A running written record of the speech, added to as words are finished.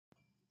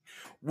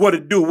What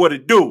it do, what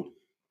it do.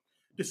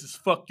 This is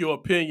Fuck Your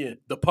Opinion,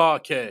 the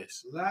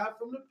podcast. Live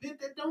from the pit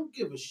that don't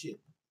give a shit.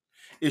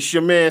 It's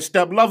your man,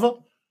 Step Lover.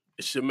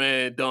 It's your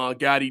man, Don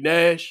Gotti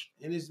Nash.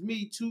 And it's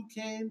me,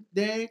 Toucan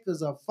Dan,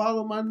 because I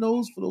follow my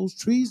nose for those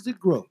trees that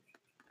grow.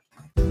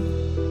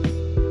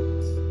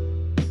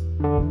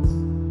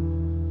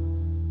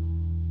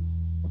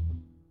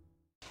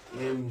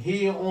 And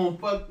here on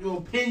Fuck Your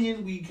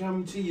Opinion, we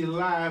come to you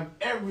live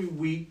every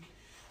week.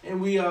 And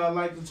we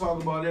like to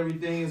talk about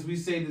everything, as we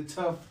say, the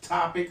tough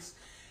topics,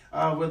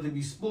 whether it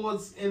be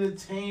sports,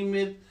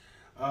 entertainment,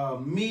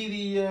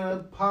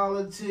 media,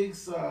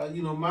 politics.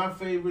 My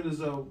favorite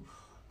is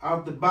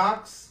Out the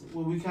Box,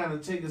 where we kind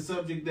of take a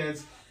subject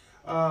that's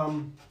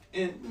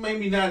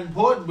maybe not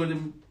important, but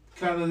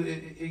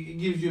it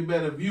gives you a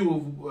better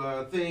view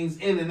of things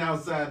in and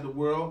outside the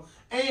world.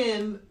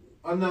 And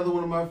another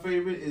one of my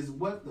favorite is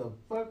What the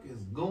Fuck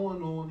is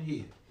Going On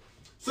Here?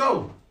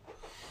 So,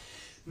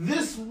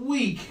 this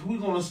week, we're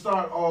going to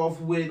start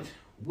off with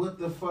what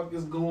the fuck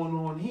is going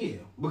on here.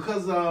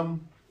 Because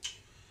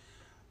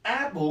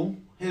Apple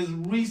has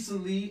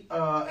recently,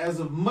 as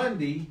of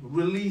Monday,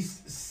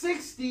 released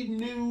 60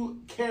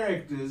 new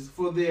characters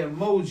for their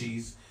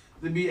emojis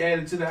to be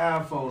added to the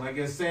iPhone. I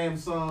guess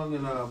Samsung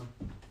and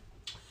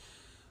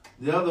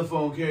the other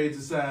phone carriers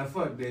decide,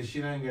 fuck that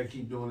shit, I ain't got to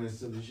keep doing that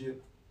silly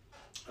shit.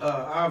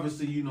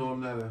 Obviously, I'm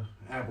not an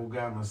Apple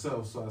guy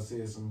myself, so I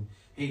said some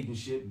hating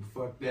shit,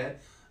 but fuck that.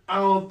 I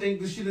don't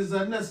think the shit is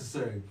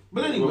unnecessary.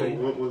 But anyway.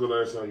 When was the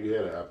last time you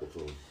had an Apple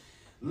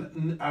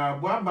phone? I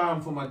buy them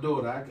for my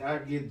daughter. I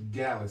get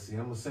Galaxy.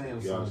 I'm a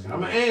Samsung guy.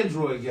 I'm an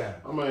Android guy.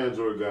 I'm an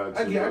Android guy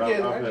too. I've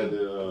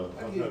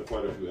had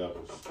quite a few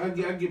Apples. I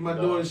get my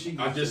daughter.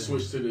 I just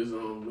switched to this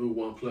new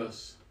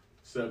OnePlus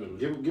 7.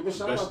 Give a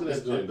shout out to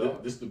that joint,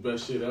 dog. This is the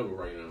best shit ever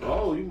right now.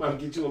 Oh, you might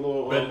get you a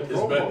little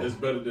It's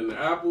better than the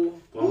Apple.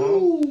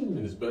 Ooh. And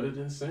it's better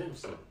than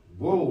Samsung.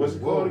 Whoa, what's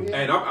it called again?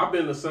 And I've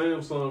been a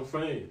Samsung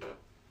fan.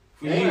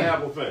 And an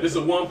Apple fan. This is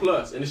a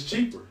OnePlus, and it's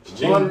cheaper.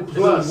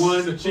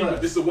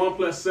 OnePlus. This is a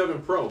OnePlus 7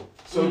 Pro.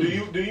 So do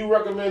you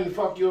recommend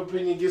Fuck Your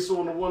Opinion get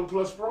on the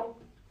OnePlus Pro?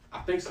 I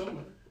think so,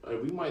 man. Hey,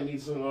 we might need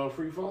some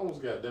free phones,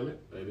 goddammit.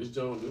 Hey, this shit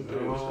is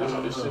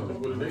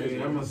what it is.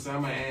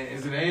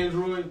 Is it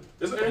Android?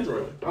 It's an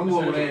Android. I'm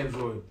going with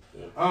Android.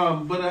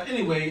 Yeah. But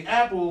anyway,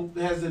 Apple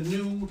has a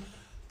new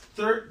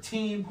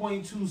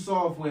 13.2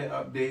 software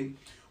update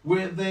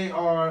where they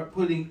are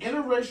putting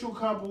interracial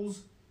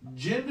couples,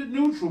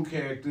 gender-neutral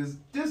characters,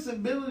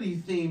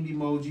 disability-themed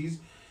emojis,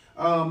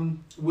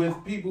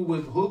 with people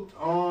with hooked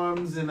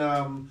arms and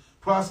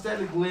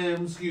prosthetic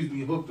limbs,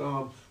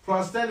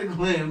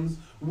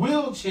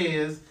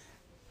 wheelchairs,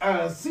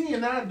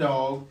 CNI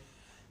dog.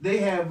 They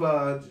have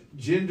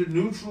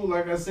gender-neutral,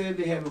 like I said.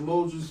 They have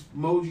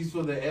emojis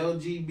for the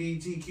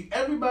LGBTQ.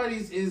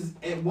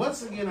 And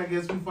once again, I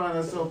guess we find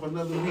ourselves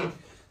another week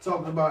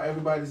talking about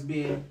everybody's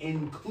being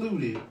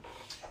included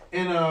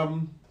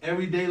in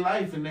everyday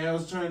life, and now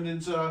it's turned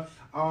into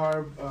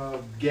our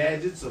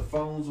gadgets or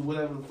phones or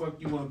whatever the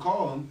fuck you want to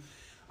call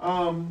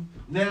them.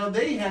 Now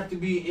they have to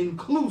be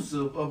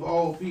inclusive of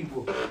all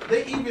people.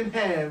 They even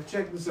have,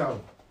 check this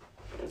out,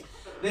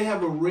 they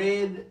have a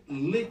red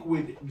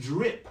liquid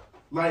drip,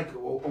 like a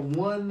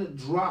one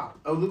drop,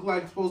 it look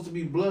like it's supposed to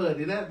be blood,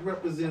 and that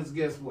represents,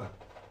 guess what?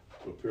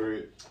 A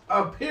period.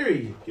 A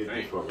period. Get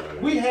the fuck out of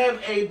here. We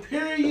have a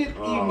period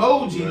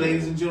emoji,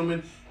 ladies and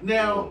gentlemen.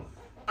 Now,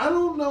 I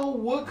don't know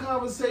what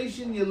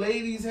conversation your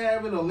ladies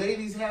having or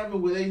ladies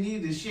having where they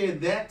need to share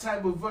that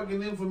type of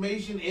fucking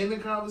information in the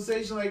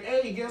conversation. Like,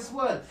 hey, guess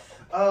what?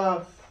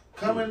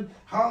 Come and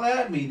holler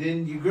at me.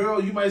 Then your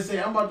girl, you might say,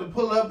 I'm about to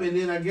pull up, and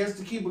then I guess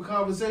to keep a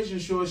conversation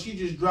short, she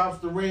just drops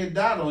the red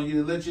dot on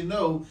you to let you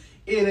know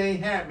it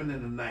ain't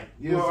happening tonight.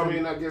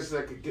 I guess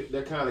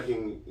that kind of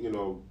can,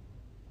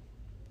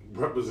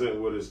 represent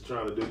what it's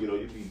trying to do.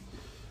 You be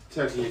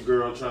texting your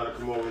girl trying to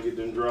come over and get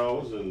them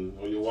draws, and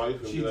or your wife.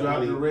 And she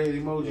dropped the red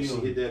emoji. And she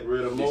hit that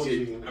red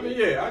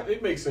emoji.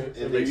 It makes sense.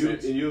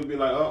 And you'll be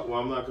like, oh,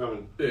 well, I'm not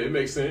coming. Yeah, it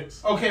makes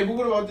sense. Okay, but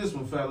what about this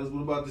one, fellas?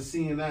 What about the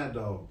CNI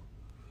dog?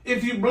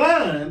 If you're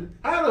blind,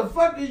 how the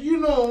fuck is you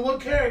knowing what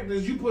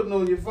characters you putting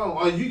on your phone?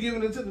 Are you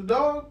giving it to the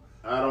dog?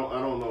 I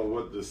don't know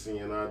what the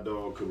CNI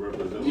dog could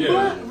represent.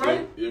 Yeah,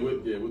 right? Yeah, we'll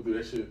do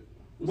that shit.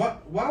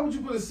 Why would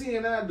you put a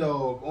CNI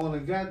dog on a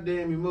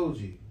goddamn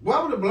emoji?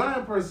 Why would a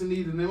blind person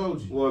need an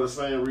emoji? Well, the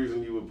same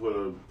reason you would put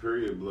a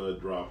period blood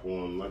drop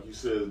on, like you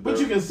said. But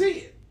you can see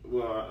it.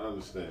 Well, I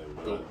understand.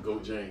 Go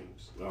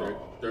James.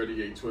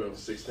 38, 12,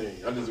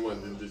 16. I just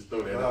wanted to just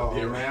throw that out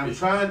there. Man, I'm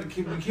trying to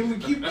can we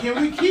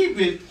keep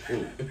it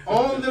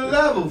on the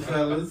level,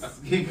 fellas?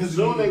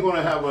 Soon they're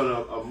gonna have an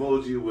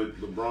emoji with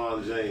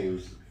LeBron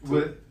James.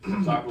 With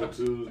Taco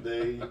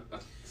Tuesday.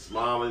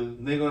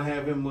 Smiling. They're gonna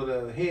have him with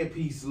a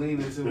headpiece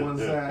leaning to one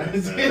side.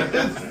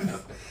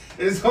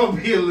 It's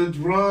gonna be a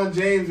LeBron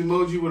James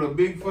emoji with a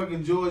big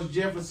fucking George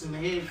Jefferson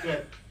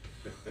haircut.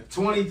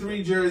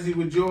 23 jersey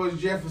with George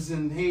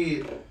Jefferson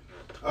head.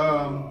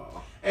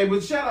 Hey,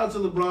 but shout out to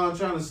LeBron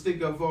trying to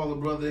stick up for all the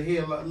brother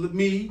here.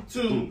 Me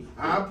too.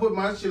 I put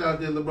my shit out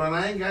there, LeBron.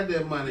 I ain't got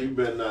that money. You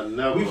better not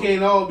never. We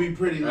can't all be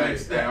pretty like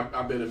Hey, that.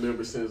 I've been a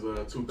member since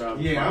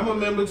 2005. Yeah, I'm a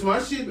member to my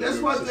shit. That's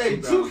what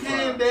they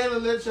Toucan Dan to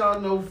let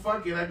y'all know.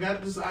 Fuck it, I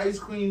got this ice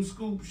cream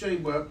scoop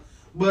shape up,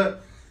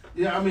 but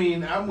yeah, I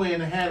mean I'm wearing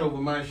a hat over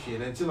my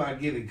shit until I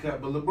get it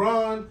cut. But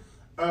LeBron,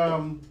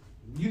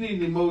 you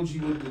need an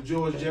emoji with the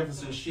George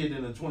Jefferson shit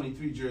in a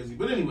 23 jersey.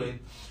 But anyway,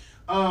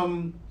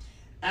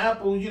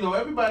 Apple, you know,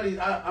 everybody,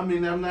 I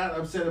mean, I'm not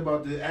upset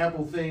about the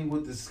Apple thing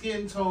with the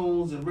skin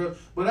tones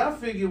but I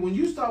figure when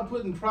you start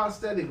putting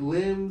prosthetic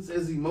limbs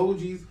as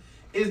emojis,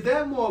 is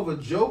that more of a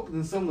joke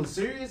than something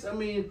serious? I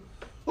mean,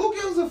 who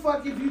gives a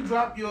fuck if you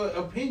drop your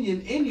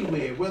opinion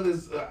anywhere, whether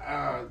it's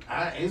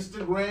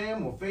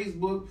Instagram or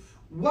Facebook?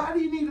 Why do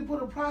you need to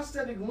put a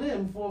prosthetic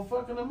limb for a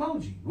fucking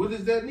emoji? What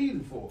is that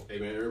needed for? Hey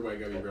man, everybody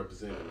got to be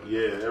represented. Man.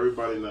 Yeah,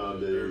 everybody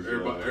nowadays.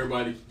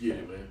 Everybody can get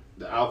it, man.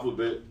 The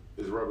alphabet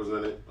is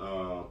represented.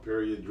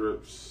 Period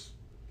drips.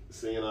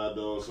 Seeing eye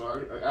dogs.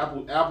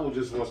 So Apple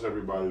just wants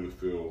everybody to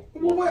feel.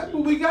 Well, what?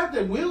 Well, we got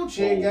the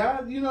wheelchair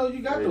guy. You know,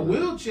 you got the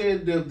wheelchair,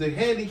 the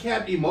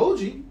handicapped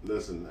emoji.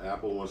 Listen,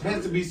 Apple wants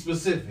has to be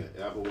specific.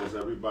 Apple wants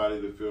everybody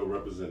to feel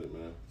represented,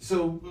 man.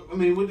 So I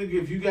mean,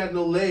 if you got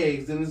no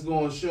legs, then it's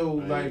gonna show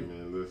like.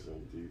 Man,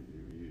 listen, you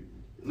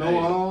no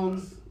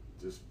arms.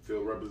 Just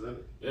feel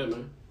represented. Yeah,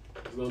 man.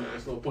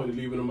 There's no point in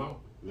leaving them out.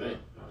 Man.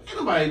 Ain't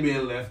nobody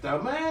being left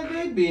out, man.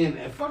 They being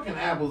fucking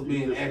Apple's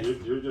being extra.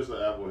 You're just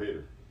an Apple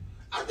hater.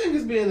 I think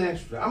it's being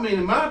extra. I mean,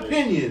 in my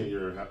opinion,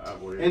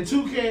 in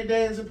Toucan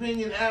Dan's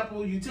opinion,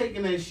 Apple, you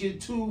taking that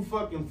shit too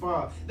fucking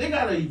far. They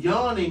got a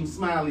yawning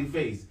smiley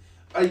face.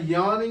 A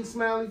yawning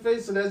smiley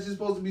face, so that's just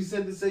supposed to be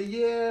said to say,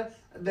 yeah,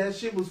 that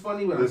shit was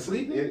funny when I'm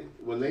sleeping?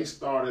 When they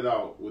started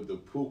out with the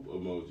poop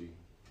emoji,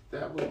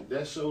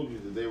 that showed you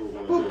that they were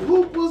going to But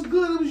poop was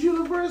good. It was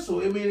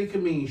universal. I mean, it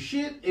could mean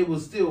shit. It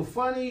was still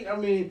funny. I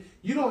mean,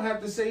 you don't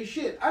have to say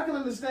shit. I can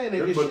understand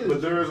that.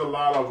 But there is a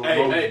lot of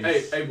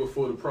emojis. Hey,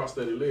 before the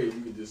prosthetic leg,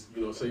 you can just,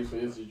 say, for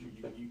instance,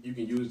 you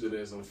can use it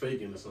as I'm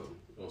faking or something,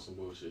 on some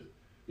bullshit.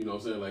 You know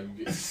what I'm saying? Like, you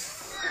get...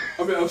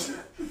 I'm saying...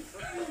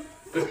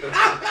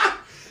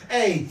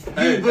 Hey,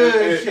 you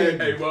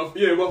bullshit. Hey,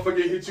 motherfucker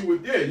hit you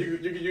with, you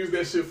can use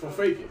that shit for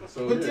faking.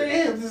 So, but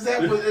damn, is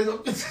that what...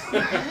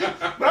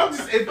 But I'm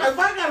just, if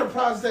I got a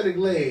prosthetic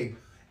leg,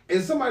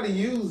 and somebody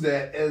use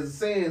that as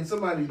saying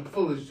somebody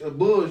full of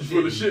bullshit.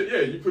 Full of shit,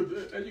 yeah, you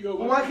put, there you go.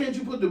 Well, why can't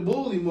you put the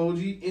bull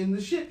emoji in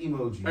the shit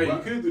emoji? Hey, you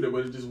could do that,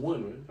 but it's just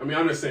one, man. I mean,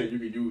 I'm not saying you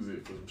could use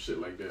it for some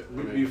shit like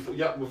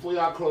that. Before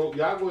y'all close,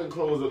 y'all go ahead and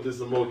close up this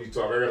emoji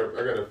talk.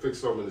 I gotta fix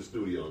something in the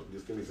studio.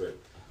 Just give me a second.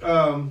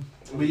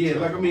 But yeah,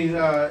 like I mean,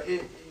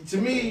 to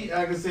me,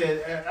 like I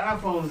said,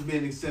 iPhone has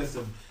been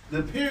excessive.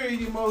 The period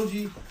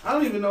emoji, I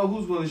don't even know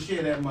who's going to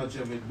share that much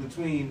of it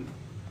between.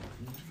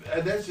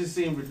 That just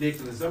seemed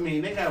ridiculous. I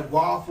mean, they got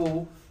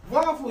waffle,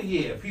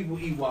 yeah, people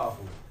eat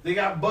waffles. They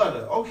got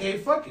butter. Okay,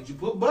 fuck it, you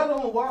put butter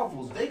on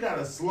waffles. They got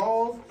a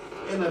sloth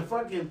and a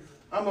fucking.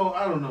 I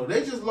don't know.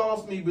 They just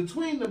lost me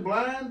between the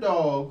blind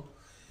dog.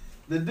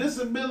 The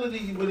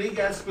disability, where they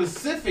got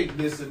specific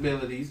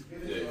disabilities,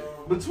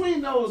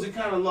 between those, it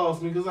kind of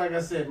lost me. Because like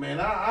I said, man,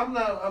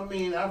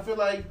 I feel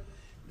like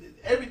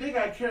they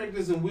got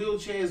characters in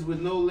wheelchairs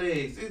with no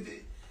legs.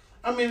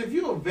 I mean, if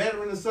you're a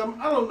veteran or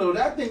something, I don't know.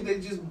 I think they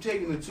just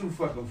taking it too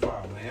fucking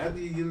far, man.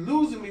 You're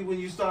losing me when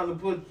you start to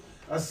put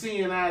a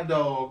seeing eye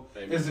dog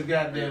as a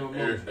goddamn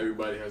emoji.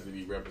 Everybody has to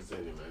be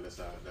represented, man. That's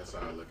how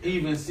I look at it.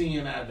 Even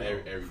seeing eye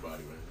dog.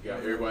 Everybody, man. You got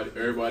everybody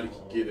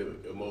can get an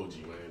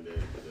emoji, man.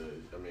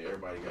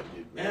 Everybody got to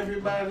get...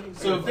 Everybody?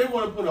 So if they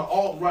want to put an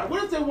alt-right...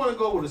 What if they want to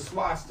go with a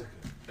swastika?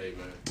 Hey,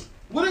 man.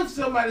 What if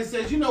somebody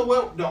says, you know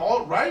what, the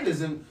alt-right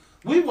isn't...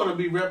 We want to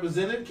be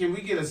represented. Can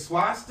we get a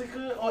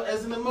swastika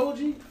as an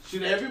emoji?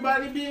 Should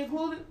everybody be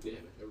included? Yeah,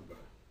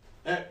 everybody.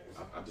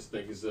 I just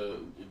think it's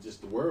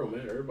just the world,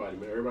 man. Everybody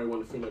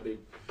want to feel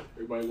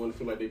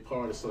like they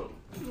part of something.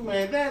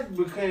 Man, that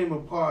became a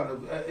part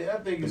of... I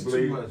think it's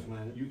too much,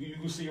 man. You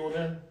can see on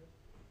there?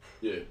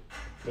 Yeah.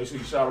 Make sure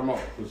you shout them out,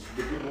 because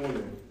the people on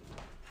there...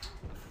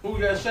 Who we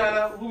got shout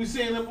out? Who we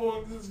saying up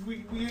on this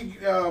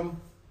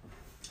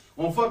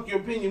on Fuck Your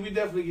Opinion? We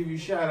definitely give you a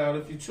shout out.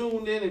 If you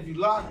tuned in, if you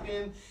locked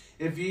in,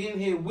 if you're in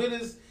here with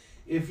us,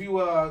 if you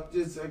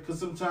just because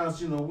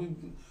sometimes we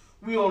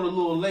on a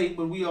little late,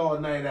 but we all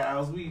night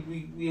owls. We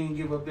ain't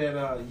give up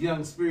that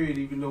young spirit,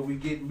 even though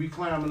we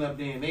climbing up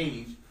there in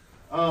age.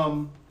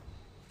 I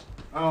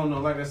don't know.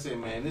 Like I said,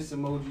 man, this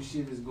emoji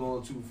shit is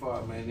going too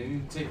far, man. They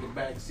need to take a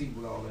back seat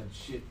with all that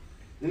shit.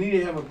 They need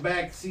to have a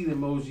backseat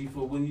emoji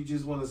for when you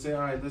just want to say,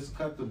 all right, let's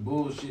cut the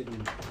bullshit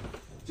and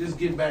just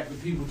get back to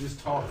people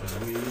just talking.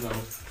 I mean,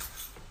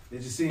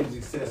 it just seems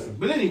excessive.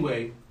 But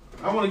anyway,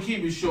 I want to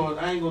keep it short.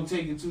 I ain't going to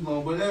take it too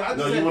long. But I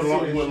just you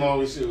went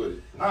long as shit with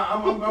it.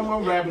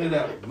 I'm wrapping it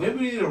up. Maybe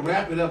we need a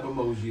wrap it up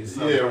emoji or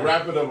something. Yeah,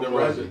 wrap it up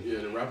emoji.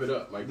 Yeah, to wrap it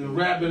up. Like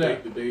wrap it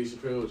up. The Dave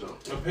Chappelle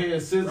joint. A pair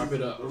of scissors. Wrap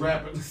it up.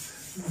 Wrap it.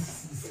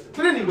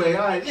 But anyway,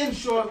 all right, in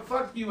short,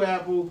 fuck you,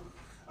 Apple.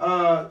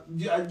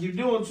 You're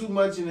doing too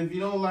much, and if you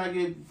don't like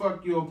it,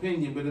 fuck your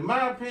opinion. But in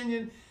my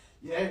opinion,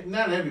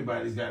 not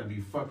everybody's got to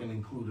be fucking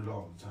included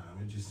all the time.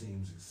 It just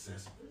seems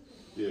excessive.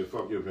 Yeah,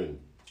 fuck your opinion.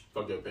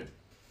 Fuck your opinion.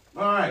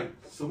 All right,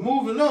 so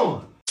moving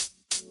on.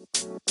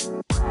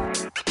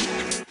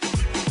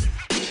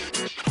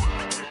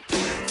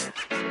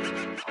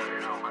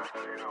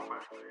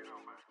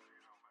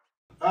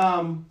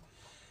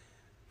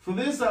 For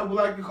this, I would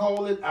like to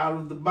call it out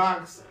of the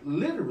box,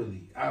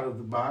 literally out of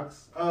the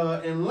box.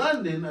 In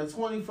London, a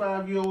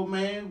 25-year-old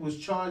man was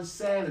charged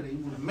Saturday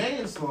with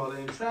manslaughter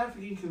and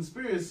trafficking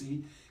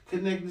conspiracy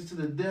connected to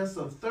the deaths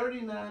of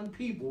 39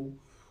 people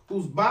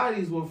whose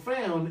bodies were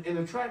found in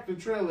a tractor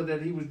trailer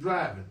that he was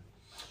driving.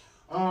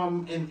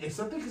 And it's,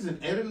 I think it's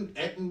in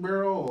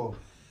Edinburgh or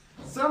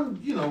some,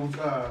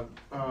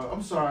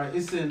 I'm sorry,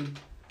 it's in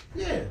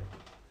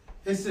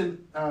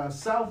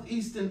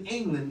southeastern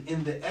England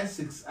in the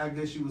Essex, I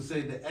guess you would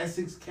say, the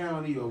Essex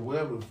County or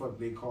whatever the fuck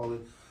they call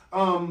it.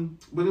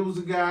 But it was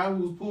a guy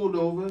who was pulled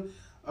over.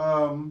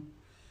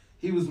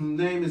 His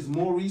name is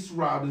Maurice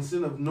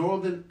Robinson of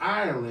Northern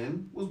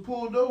Ireland, was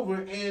pulled over,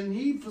 and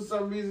he, for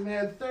some reason,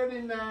 had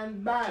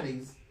 39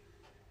 bodies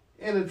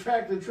in a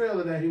tractor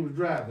trailer that he was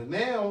driving.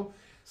 Now,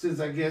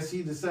 since I guess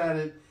he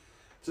decided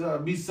to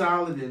be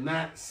solid and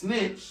not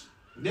snitch,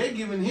 they're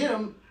giving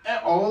him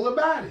all the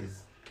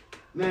bodies.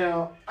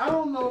 Now, I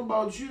don't know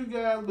about you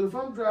guys, but if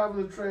I'm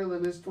driving a trailer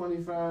and it's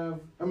 25,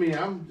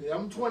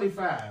 I'm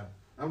 25.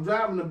 I'm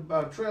driving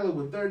a trailer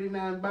with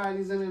 39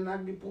 bodies in it and I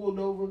get pulled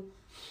over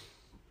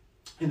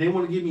and they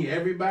want to give me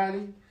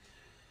everybody.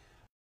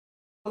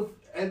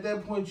 At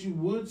that point, you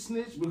would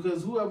snitch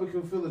because whoever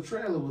can fill a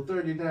trailer with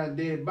 39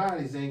 dead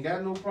bodies ain't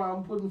got no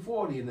problem putting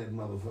 40 in that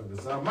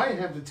motherfucker. So I might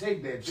have to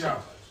take that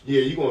charge.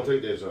 Yeah, you're going to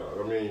take that charge.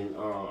 I mean,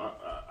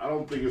 I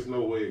don't think there's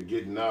no way of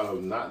getting out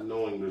of not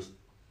knowing there's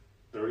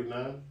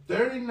 39?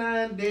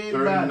 39 dead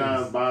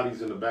 39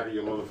 bodies in the back of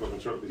your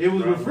motherfucking truck. It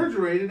was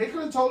refrigerated. They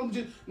could have told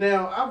him.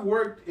 Now, I've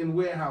worked in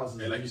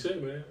warehouses. And like you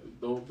said, man,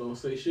 don't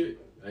say shit.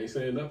 I ain't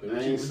saying nothing.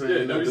 I ain't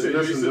saying nothing.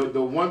 Listen,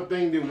 the one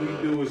thing that we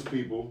do as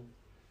people,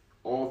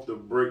 off the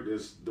break,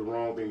 is the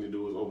wrong thing to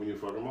do is open your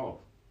fucking mouth.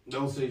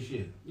 Don't say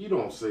shit. You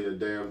don't say a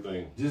damn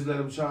thing. Just let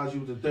them charge you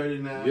with the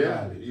 39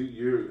 Yeah, bodies.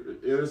 you're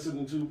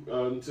innocent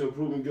until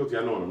proven guilty.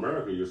 I know in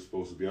America you're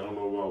supposed to be. I don't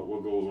know about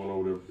what goes on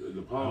over there in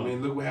the pond. I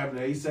mean, look what happened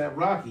to A$AP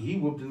Rocky. He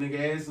whooped the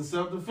nigga ass in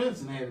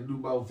self-defense and had to do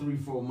about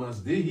 3-4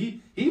 months.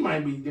 He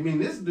might be,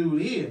 this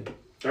dude here.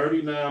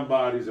 39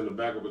 bodies in the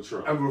back of a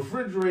truck. A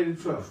refrigerated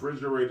truck.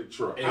 Refrigerated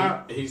truck.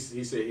 And he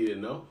said he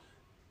didn't know.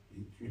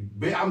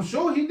 I'm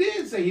sure he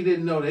did say he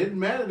didn't know. It didn't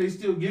matter. They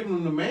still giving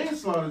him the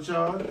manslaughter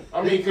charge.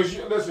 I mean, because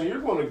listen, you're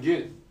going to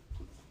get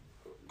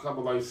a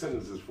couple life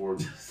sentences for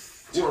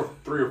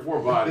 3 or 4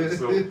 bodies.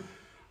 So,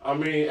 I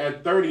mean,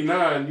 at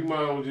 39, you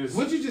might as well just.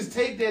 Would you just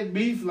take that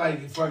beef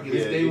like fuck it?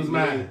 This day was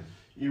mine.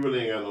 You really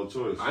ain't got no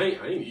choice. I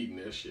ain't eating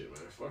that shit,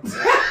 man. Fuck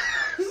that.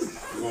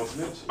 You gonna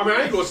snitch? I mean,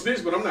 I ain't gonna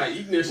snitch, but I'm not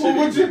eating that shit.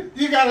 Well,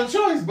 you got a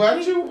choice,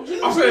 buddy.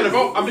 I'm saying I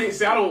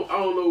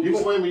don't know. You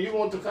gonna wait a minute? You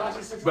going to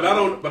Tekashi 6? But I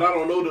don't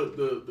know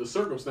the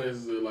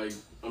circumstances of, like,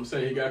 I'm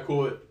saying he got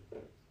caught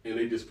and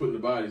they just putting the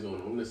bodies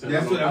on him. That's what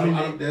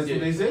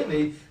they said.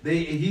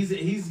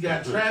 He's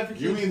got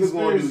trafficking. You either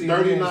going to do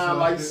 39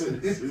 life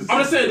sentences. I'm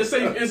just saying the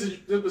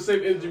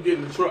safe instance you get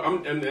in the truck.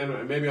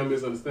 And maybe I'm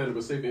misunderstanding,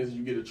 but safe instance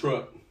you get a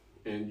truck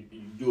and you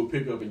do a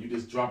pickup and you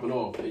just drop it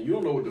off and you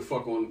don't know what the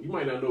fuck on. You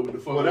might not know what the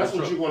fuck. Well, that's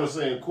what you want to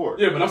say in court.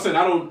 Yeah, but I'm saying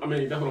that's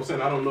what I'm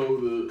saying. I don't know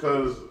the.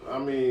 Because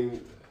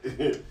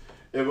if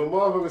a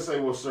motherfucker say,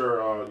 "Well,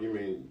 sir, you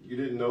mean you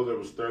didn't know there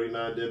was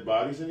 39 dead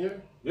bodies in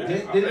here?" Yeah,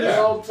 that's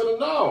all to the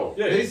no.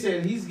 Yeah. They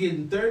said he's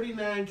getting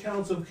 39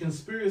 counts of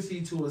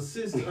conspiracy to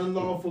assist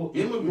unlawful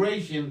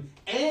immigration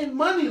and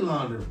money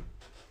laundering.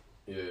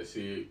 Yeah,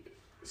 see,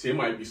 it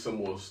might be some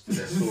more to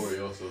that story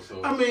also.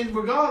 So I mean,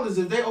 regardless,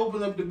 if they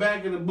open up the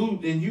back of the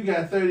boot and you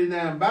got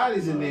 39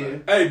 bodies in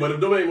there. Hey, but if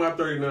them ain't my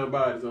 39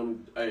 bodies,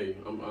 I'm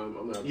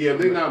not. Yeah,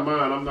 if they not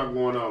mine, I'm not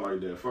going out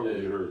like that. Fuck what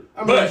you heard.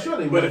 I mean, I'm sure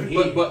they but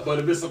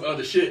if it's some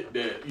other shit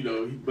that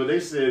But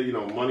they said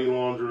money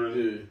laundering.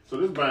 Yeah. So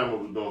this Bama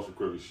was doing some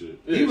crooked shit.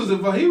 Yeah. He was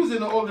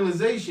in the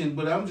organization,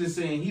 but I'm just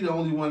saying he the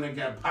only one that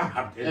got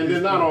popped. And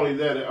then not only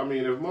that, I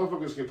mean, if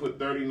motherfuckers can put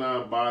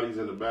 39 bodies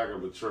in the back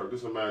of a truck,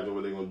 just imagine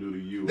what they're gonna do to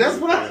you. That's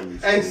what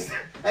that's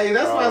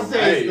what I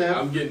said, Steph.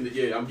 I'm getting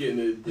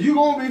it. You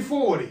gonna be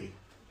 40.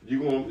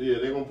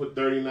 They're gonna put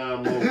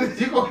 39 more.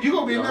 you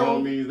gonna be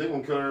homies. They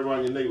gonna kill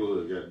everybody in your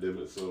neighborhood. Goddamn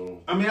it!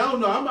 So I mean, I don't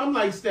know. I'm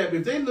like Steph.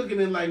 If they looking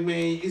at like,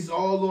 man, it's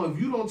all on. If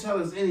you don't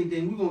tell us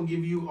anything, we're gonna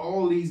give you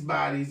all these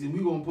bodies, and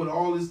we're gonna put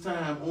all this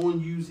time on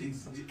you,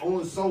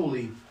 on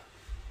solely,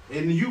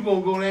 and you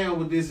gonna go down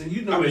with this, and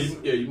you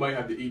might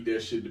have to eat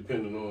that shit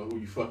depending on who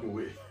you fucking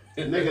with.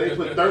 Nigga, they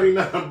put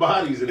 39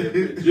 bodies in it.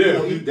 Bitch. Yeah. You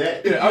don't eat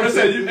that. Yeah, I'm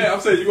saying you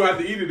gonna have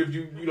to eat it if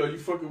you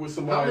fucking with How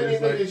somebody. many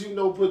that's niggas you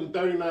know putting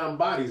 39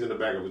 bodies in the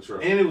back of a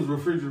truck? And it was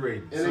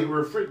refrigerated. And they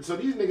were so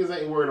these niggas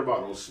ain't worried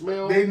about no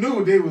smell. They knew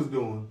what they was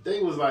doing. They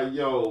was like,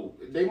 yo,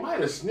 they might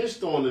have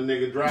snitched on the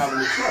nigga driving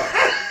the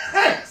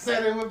truck.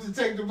 Set him up to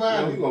take the Yo,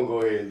 body. we gonna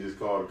go ahead and just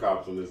call the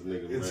cops on this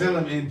nigga, And man. tell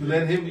him and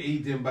let him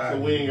eat them bodies.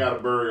 So we ain't gotta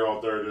bury all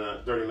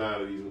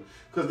 39 of these.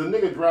 Cause the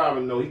nigga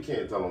driving, no, he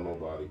can't tell on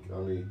nobody. I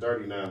mean,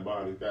 39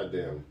 bodies,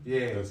 goddamn. Yeah,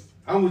 That's-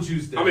 I'm with you,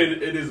 Steph. I mean,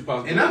 it is a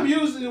possibility. and I'm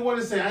usually the one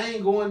to say I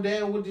ain't going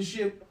down with the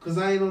shit because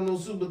I ain't on no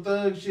super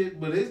thug shit.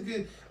 But it's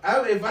good.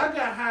 If I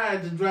got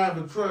hired to drive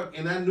a truck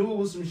and I knew it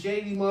was some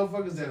shady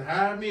motherfuckers that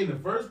hired me in the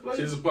first place,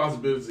 It's a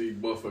possibility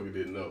motherfucker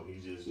didn't know. He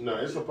just. No,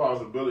 it's a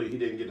possibility he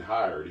didn't get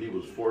hired. He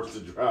was forced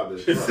to drive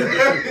this truck.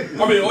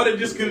 I mean, or they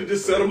just could have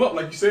just set him up,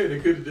 like you said. They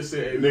could have just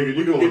said, "Hey, Nigga, we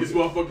you gonna gonna- get this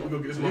motherfucker. We gonna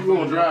get this You motherfucker."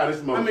 gonna drive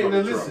this motherfucker I mean,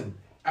 now truck. listen.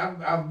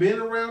 I've been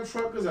around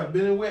truckers. I've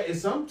been in where, and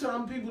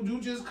sometimes people do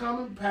just come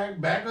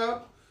and back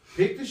up,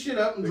 pick the shit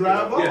up, and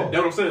drive up. Yeah, off. that's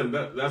what I'm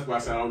saying. That's why I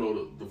said I don't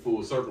know the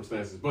full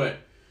circumstances, but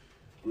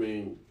I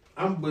mean,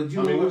 But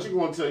you I know mean, what? what you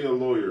gonna tell your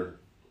lawyer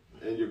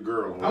and your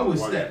girl? I'm with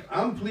Why- Steph.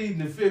 I'm pleading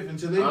the fifth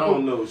until they. I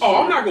don't know.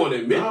 oh, I'm not going to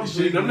admit I'm the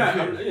shit. I'm not.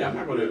 pleading the fifth. I'm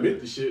not going to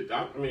admit the shit.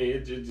 I mean,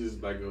 it's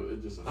just like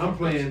I'm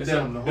playing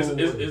dumb the whole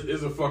way.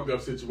 It's a fucked up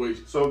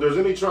situation. So if there's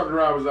any truck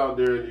drivers out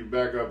there and you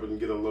back up and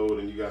get a load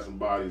and you got some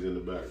bodies in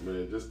the back,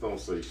 man, just don't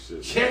say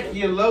shit. Check man.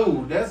 your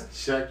load.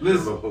 That's Check your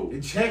listen.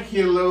 load. Check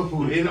your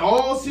load in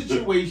all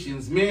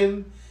situations,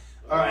 men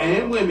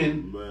and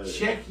women. man.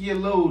 Check your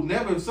load.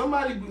 Never. If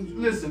somebody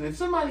listen, if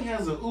somebody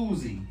has a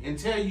Uzi and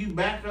tell you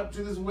back up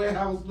to this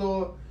warehouse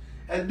door,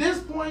 at this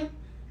point,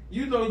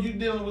 you know you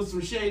dealing with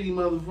some shady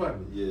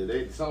motherfuckers.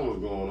 Yeah,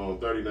 something's going on.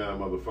 39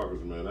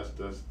 motherfuckers, man.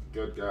 That's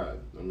good God.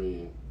 I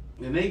mean,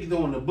 And they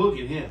doing the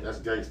booking him. that's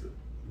gangster.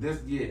 That's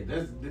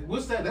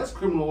what's that? That's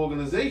criminal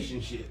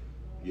organization shit.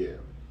 Yeah.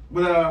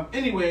 But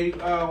anyway,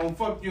 on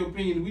Fuck Your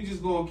Opinion, we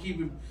just gonna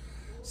keep it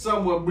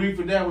somewhat brief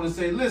for that one and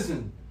say,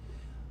 listen,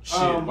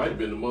 Shit, might have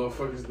been the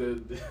motherfuckers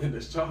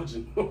that's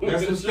charging.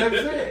 that's what Steph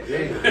said.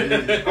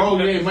 Yeah. Oh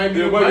yeah, it might be,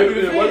 Yeah, might be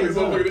the the feds,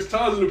 huh? motherfucker that's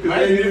charging him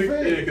Might be the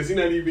because feds. he's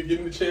not even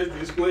getting the chance to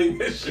explain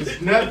that shit.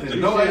 It's nothing.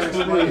 No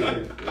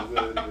explanation.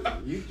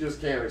 You just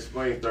can't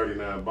explain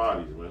 39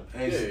 bodies,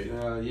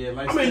 man. Yeah,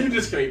 like I mean, you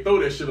just can't throw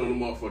that shit on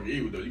the motherfucker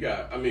either, though. You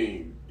got, I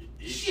mean,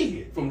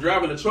 shit. from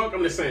driving a truck,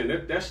 I'm just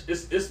saying that's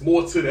it's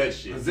more to that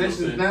shit.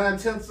 Possession is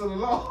 9/10 of the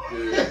law.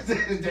 Yeah.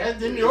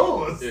 That's in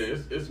yours. Yeah,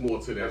 it's more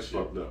to that That's shit.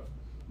 fucked up.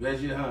 That's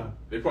your huh?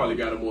 They probably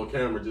got him on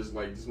camera, just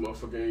like this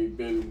motherfucker ain't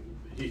been.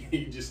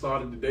 He just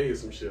started the day or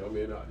some shit. I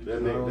mean,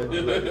 That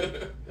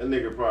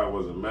nigga probably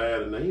wasn't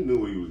mad, and he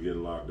knew he was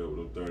getting locked up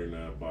with them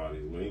 39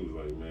 bodies, man. He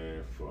was like,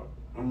 man, fuck.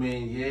 I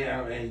mean,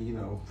 yeah, and you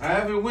know,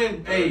 however it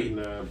went, hey,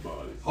 39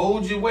 bodies.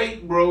 hold your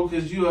weight, bro,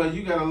 because you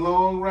got a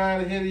long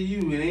ride ahead of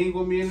you. It ain't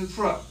gonna be in the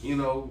truck, you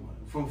know.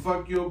 From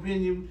Fuck Your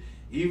Opinion,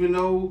 even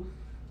though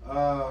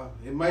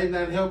it might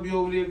not help you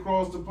over there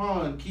across the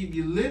pond, keep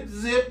your lips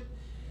zipped,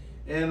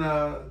 and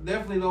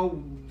definitely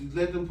don't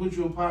let them put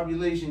you in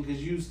population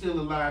because you still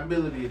a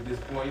liability at this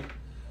point.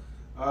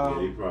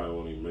 Yeah, he probably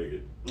won't even make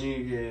it,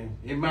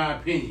 Yeah, in my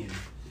opinion.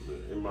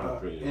 in my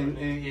opinion. And,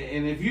 right?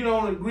 and if you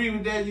don't agree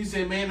with that, you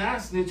say, man, I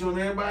snitch on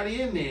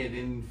everybody in there,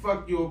 then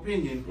fuck your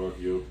opinion. Fuck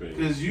your opinion.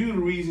 Because you the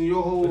reason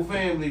your whole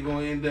family going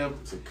to end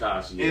up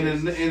Tekashi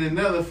in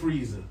another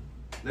freezer.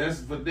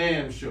 That's for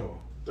damn sure.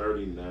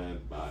 39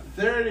 bodies.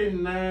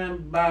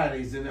 39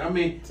 bodies. And I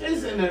mean,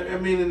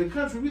 in the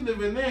country we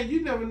live in now,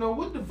 you never know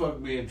what the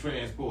fuck being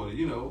transported.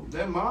 You know,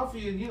 that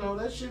mafia, you know,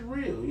 that shit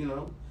real, you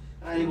know.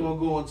 I ain't going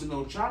to go into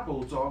no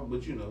Chapo talk,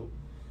 but you know,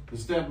 the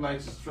Steph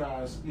likes to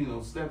try, you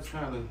know, Steph's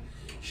kind of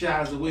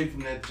shies away from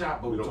that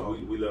Chapo talk.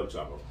 We love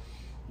Chapo.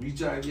 We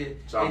try to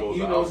get, Chapo's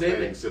you an know,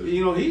 outstanding citizen.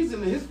 you know, he's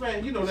in his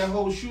family. You know, that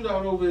whole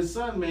shootout over his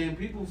son, man.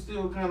 People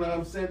still kind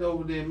of upset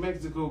over there in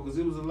Mexico because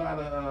it was a lot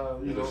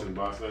of, you know, Innocent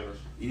bystanders.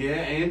 yeah,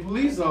 and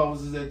police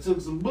officers that took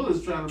some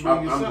bullets trying to bring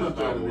I'm his son just up out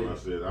talking of when I there.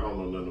 said I don't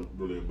know nothing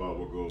really about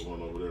what goes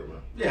on over there, man.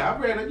 Yeah, I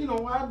read it. You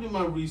know, I do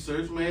my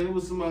research, man. It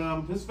was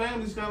some his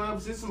family's kind of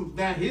upset. Some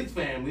not his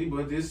family,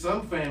 but there's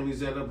some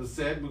families that are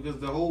upset because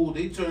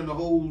they turned the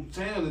whole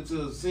town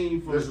into a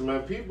scene from. Listen,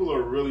 man, people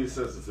are really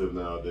sensitive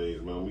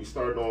nowadays, man. We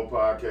start doing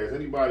podcasts.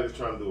 Anybody that's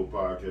trying to do a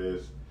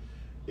podcast,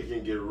 it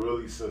can get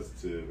really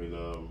sensitive. And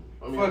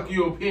I mean, Fuck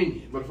your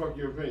opinion. But fuck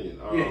your opinion.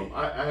 Yeah.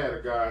 I had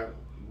a guy,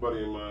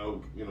 buddy of mine,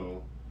 who, you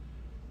know,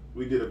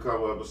 we did a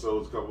couple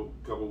episodes,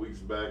 couple weeks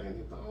back, and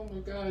he thought, oh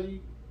my God,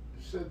 you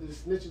said the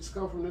snitches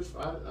come from this.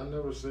 I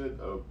never said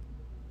a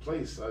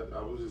place.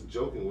 I was just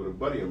joking with a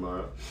buddy of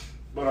mine.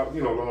 But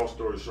you know, long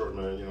story short,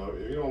 man, you know,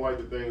 if you don't like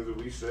the things that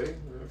we say,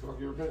 man, fuck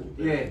your opinion.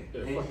 Man. Yeah,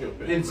 fuck your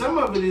opinion, and some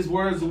of it is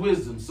words of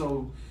wisdom.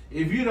 So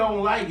if you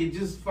don't like it,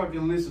 just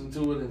fucking listen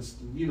to it,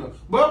 and you know.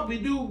 But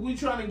we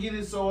trying to get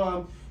it.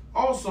 So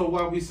also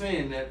while we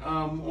saying that,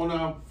 on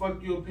our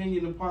Fuck Your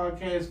Opinion the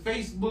podcast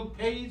Facebook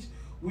page,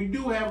 we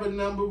do have a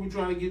number. We're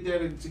trying to get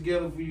that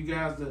together for you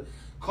guys to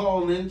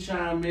call in,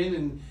 chime in,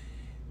 and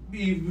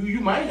you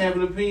might have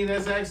an opinion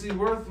that's actually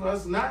worth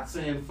us not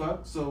saying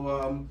fuck.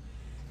 So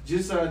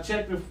just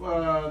check the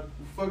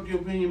Fuck Your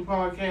Opinion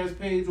podcast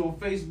page on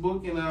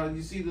Facebook, and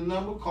you see the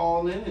number,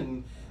 call in,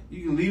 and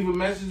you can leave a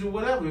message or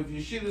whatever. If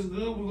your shit is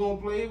good, we're going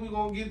to play it. We're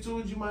going to get to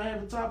it. You might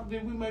have a topic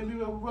that we might be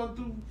able to run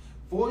through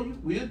for you.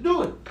 We'll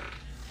do it.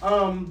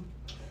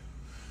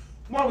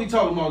 While we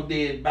talking about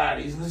dead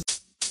bodies,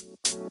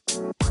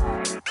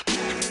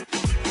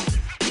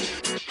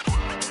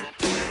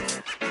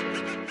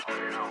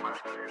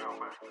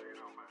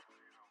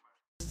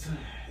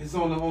 it's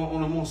on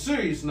a more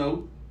serious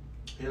note.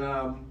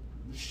 And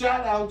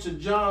shout out to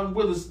John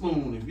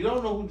Witherspoon. If you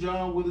don't know who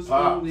John Witherspoon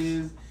Pops.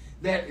 is,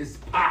 that is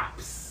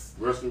Pops.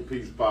 Rest in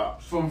peace,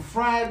 Pops. From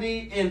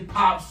Friday and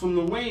Pops from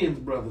the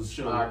Wayans Brothers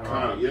show.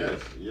 Iconic, yes.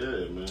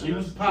 Yeah, man. He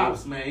was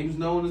Pops, man. He was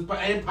known as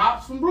Pops. And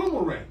Pops from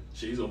Boomerang.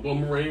 She's on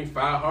Boomerang,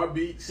 5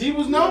 Heartbeats. He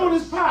was known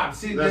as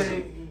Pops.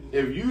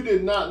 If you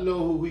did not know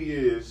who he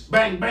is,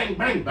 Bang, bang,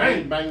 bang,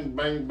 bang, bang. bang,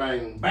 bang,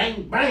 bang,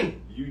 Bang,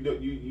 bang.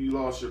 you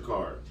lost your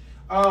card.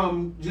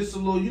 Just a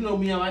little, you know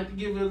me, I like to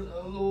give it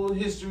a little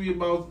history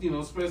about,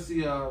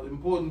 especially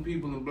important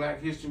people in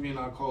black history in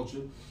our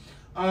culture.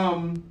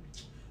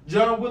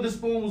 John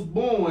Witherspoon was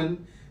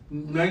born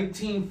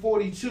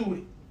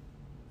 1942,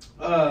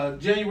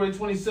 January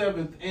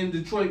 27th in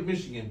Detroit,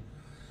 Michigan.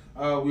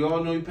 We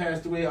all know he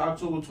passed away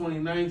October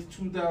 29th,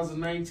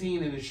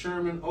 2019 in the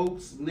Sherman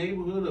Oaks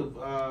neighborhood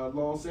of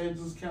Los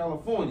Angeles,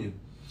 California.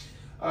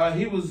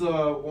 He was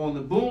on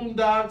the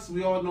Boondocks.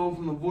 We all know him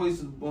from the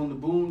voice on the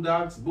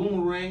Boondocks,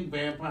 Boomerang,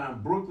 Vampire in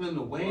Brooklyn,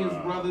 the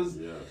Wayans Brothers.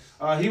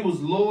 Yes. He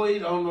was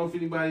Lloyd. I don't know if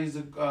anybody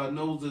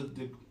knows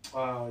the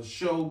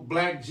show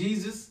Black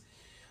Jesus,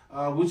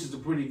 which is a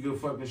pretty good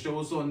fucking show.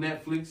 It's on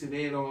Netflix. It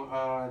aired on,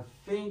 I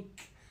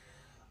think,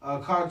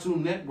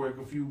 Cartoon Network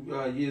a few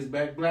years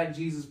back. Black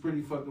Jesus,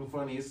 pretty fucking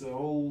funny. It's a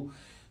whole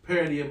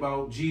parody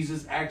about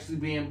Jesus actually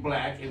being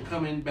black and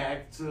coming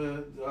back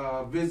to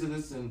visit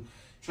us and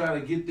try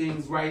to get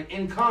things right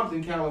in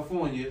Compton,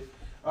 California.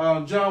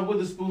 John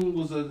Witherspoon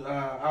was an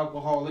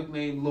alcoholic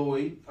named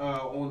Lloyd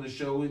on the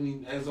show,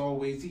 and as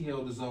always, he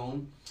held his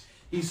own.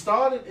 He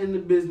started in the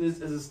business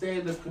as a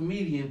stand-up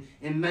comedian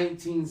in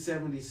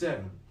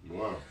 1977.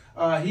 Wow.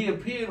 He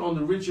appeared on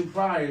the Richard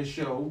Pryor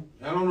show.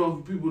 I don't know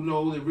if people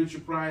know that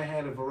Richard Pryor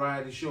had a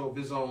variety show of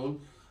his own.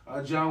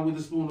 John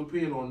Witherspoon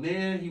appeared on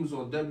there. He was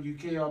on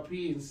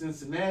WKRP in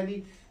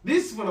Cincinnati.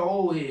 This is for the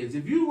old heads.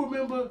 If you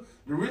remember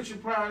the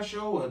Richard Pryor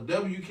show or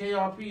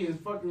WKRP in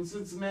fucking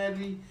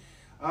Cincinnati,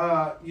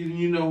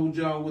 you know who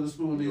John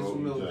Witherspoon is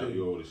from those days.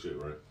 You old as shit,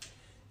 right?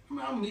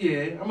 I'm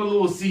a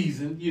little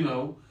seasoned,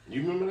 You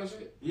remember that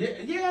shit?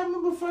 Yeah, I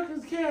remember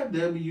fucking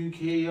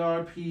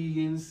WKRP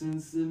in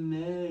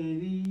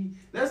Cincinnati.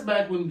 That's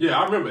back when. Yeah,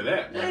 I remember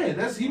that. Man.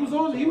 Yeah, he was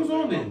on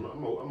there.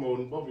 I'm old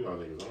than both of y'all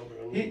niggas. I don't think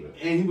I remember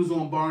that. And he was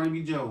on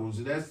Barnaby Jones,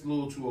 and that's a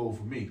little too old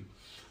for me.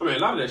 I mean, a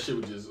lot of that shit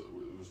was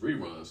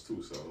reruns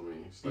too. So I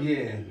mean, it's like,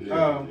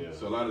 yeah.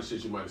 So a lot of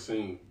shit you might have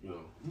seen,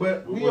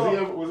 But was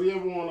he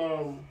ever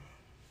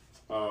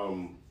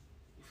on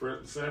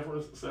Sanford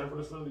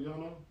and Son? Do y'all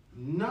know?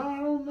 No, I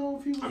don't know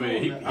if he was. I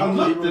mean, on that. I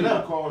looked it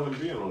up. Called him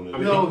being on there.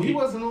 No, he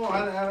wasn't on.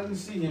 I didn't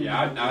see him.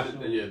 Yeah, I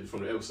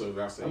from the episodes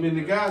I seen. I mean,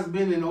 the guy's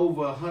been in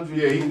over 100.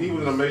 Yeah, he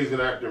was an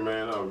amazing actor,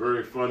 man.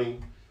 Very funny,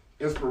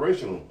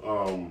 inspirational.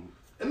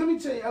 And let me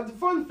tell you, the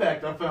fun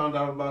fact I found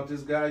out about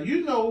this guy,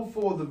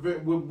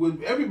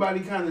 with everybody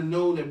kind of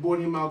know that brought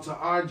him out to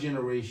our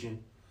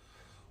generation,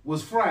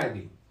 was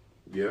Friday.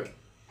 Yeah.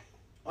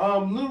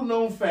 Little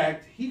known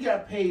fact, he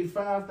got paid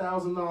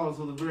 $5,000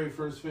 for the very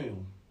first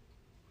film.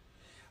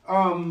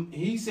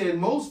 He said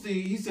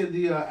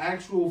the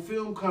actual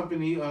film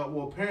company,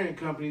 parent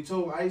company,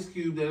 told Ice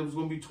Cube that it was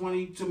going to be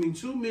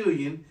 $2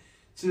 million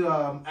to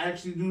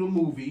actually do the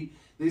movie.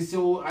 They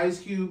told Ice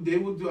Cube they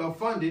would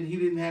fund it. He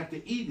didn't have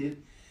to eat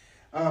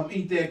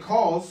that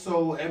cost.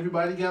 So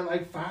everybody got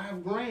like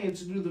 $5,000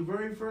 to do the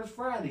very first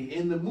Friday,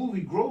 and the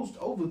movie grossed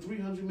over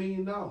 $300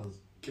 million.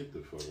 Get the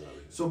fuck out of here.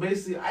 So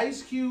basically,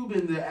 Ice Cube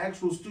and the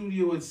actual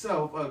studio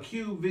itself,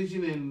 Cube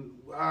Vision, and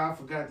I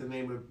forgot the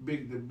name of the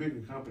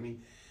bigger company.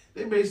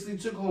 They basically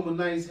took home a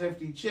nice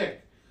hefty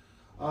check,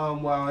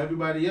 while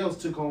everybody else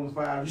took home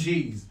 5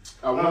 G's.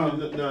 I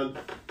wonder, now,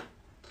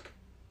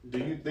 do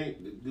you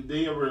think, did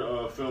they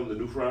ever film The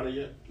New Friday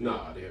yet?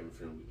 Nah, they haven't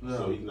filmed it. No.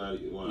 So he's not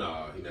even.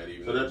 Nah, he's not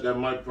even. So that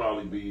might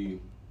probably be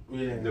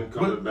them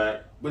coming but,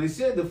 back. But he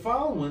said the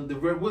following,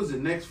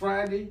 next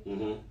Friday,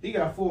 Mm-hmm. he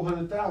got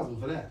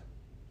 $400,000 for that.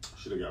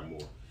 Should have got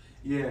more.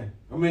 Yeah,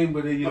 I mean,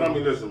 but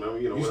listen,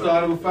 man. You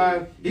started with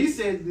 5. He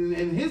said,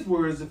 in his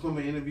words from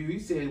an interview, he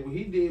said what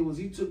he did was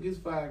he took his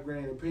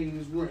 $5,000 and paid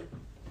his rent.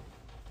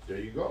 There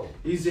you go.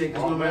 He said,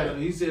 Oh, no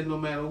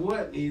matter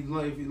what, as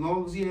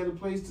long as he had a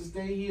place to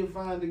stay, he'll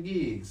find a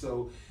gig.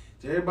 So,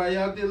 to everybody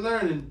out there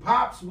learning,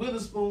 Pops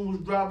Witherspoon was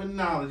dropping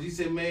knowledge. He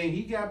said, man,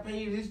 he got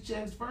paid his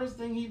checks. First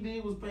thing he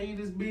did was pay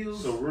his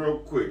bills. So real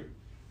quick,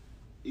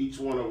 each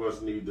one of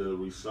us need to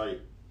recite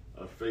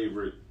a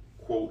favorite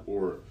quote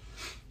or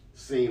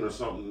scene or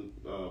something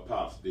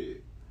Pops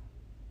did.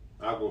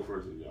 I'll go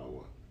first if y'all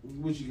want.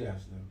 What you got,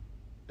 Slim?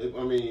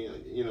 I mean,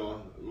 you know,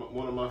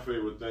 one of my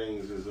favorite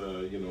things is,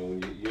 you know,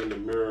 when you're in the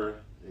mirror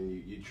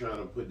and you're trying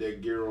to put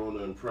that gear on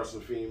to impress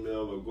a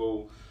female or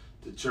go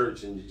to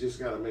church, and you just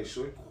got to make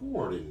sure it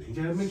coordinates.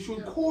 You got to make sure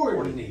it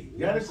coordinates. You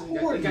got to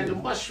coordinate. You got the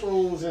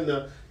mushrooms and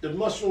the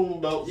mushroom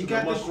belts. You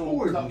got to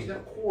coordinate. Cups. You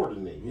got to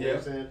coordinate. You know what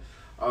I'm saying?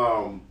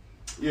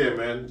 Yeah,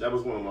 man, that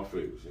was one of my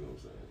favorites. You know what I'm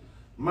saying?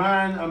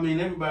 Mine, I mean,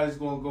 everybody's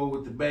going to go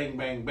with the bang,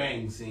 bang,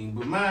 bang scene.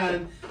 But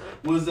mine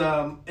was,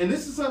 and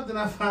this is something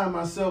I find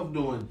myself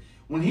doing.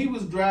 When he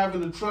was driving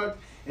the truck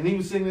and he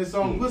was singing that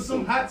song, put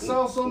some hot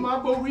sauce on my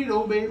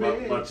burrito,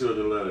 baby. My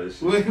children love that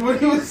shit. When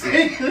he was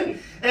singing,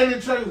 and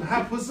the truck was,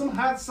 put some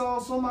hot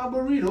sauce on my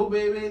burrito,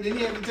 baby. And then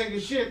he had to take a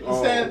shit. Oh,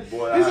 Instead,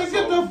 boy, he said,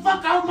 get the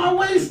fuck out my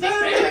way,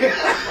 Stanley.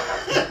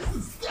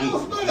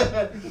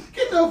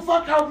 Get the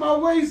fuck out my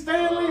way,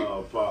 Stanley.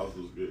 Oh, Pops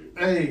was good.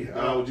 Hey.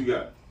 What you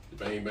got?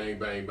 Bang, bang,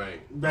 bang, bang.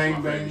 Bang, My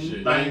bang, favorite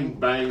shit. Bang,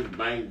 bang,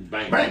 bang,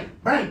 bang. Bang,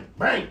 bang,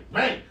 bang,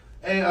 bang.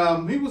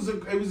 And he was a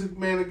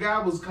man. The guy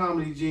was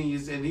comedy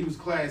genius, and he was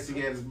classic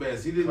at his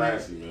best. He didn't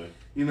Classy, man.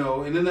 you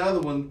know. And then the other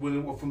one,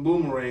 from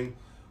Boomerang,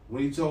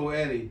 when he told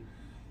Eddie,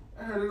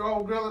 I heard an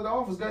old girl at the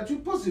office got you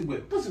pussy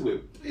whipped. Pussy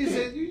whip. He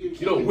said, you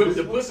don't whip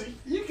the pussy.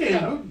 You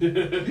can't.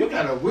 You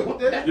gotta whip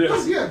that Yeah.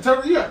 pussy. You gotta turn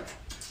it.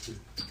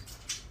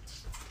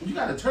 You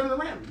gotta turn it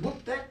around.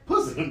 Whip that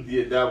pussy.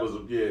 Yeah,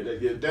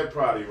 that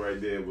probably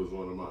right there was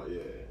one of my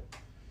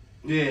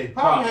Yeah,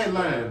 Pop Pops, had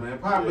lines, man.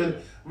 Pop, Yeah. and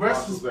rest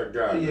Pops was that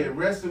guy, man.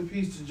 rest in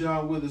peace to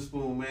John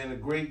Witherspoon, man. A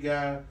great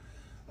guy,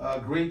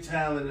 great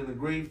talent, and a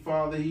great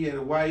father. He had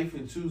a wife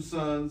and two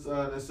sons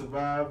that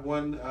survived.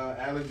 One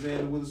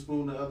Alexander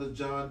Witherspoon, the other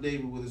John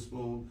David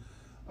Witherspoon.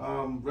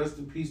 Rest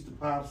in peace to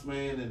Pops,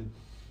 man, and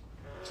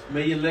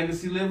may your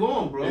legacy live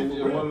on, bro. And for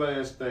real. one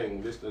last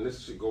thing, this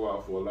should go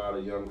out for a lot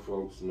of young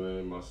folks,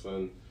 man. My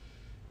son,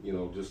 you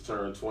know, just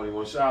turned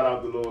 21. Shout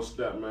out to Little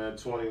Step, man,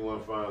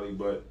 21 finally.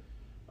 But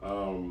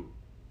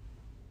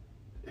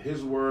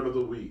his word of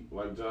the week,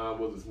 like John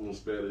Witherspoon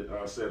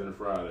said in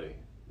Friday,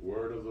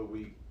 word of the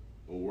week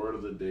or word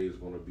of the day is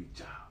going to be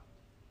job.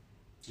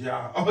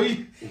 Yeah.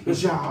 Oh,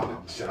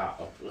 job.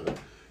 Job.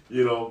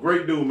 You know,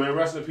 great dude, man.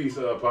 Rest in peace,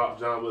 Pop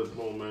John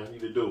Witherspoon, man. He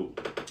the dude.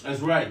 That's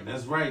right.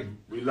 That's right.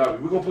 We love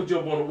you. We're going to put you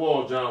up on the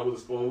wall, John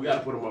Witherspoon. We got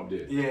to put him up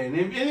there. Yeah, and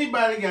if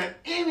anybody got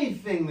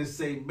anything to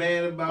say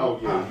bad about Oh,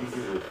 yeah. Pops,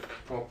 You do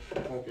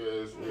punk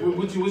ass. Yeah.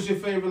 what's your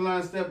favorite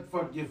line? Step,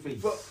 fuck your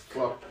face.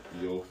 Fuck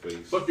your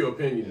face. Fuck your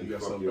opinion. You got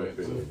Fuck something your bad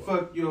to say. opinion.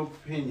 Fuck your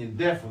opinion,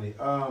 definitely.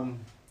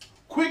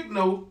 Quick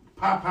note: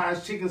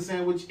 Popeye's chicken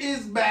sandwich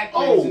is back,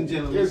 ladies and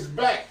gentlemen. It's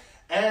back.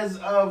 As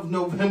of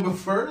November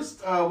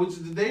 1st, which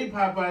is the day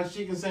Popeye's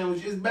chicken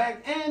sandwich is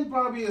back, and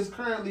probably is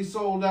currently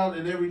sold out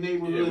in every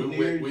neighborhood.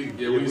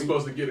 We were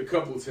supposed to get a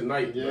couple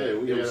tonight. Yeah,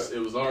 but it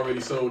was already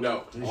sold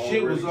out. The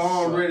shit was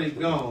already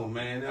gone,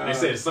 man. They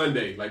said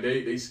Sunday, like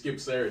they skipped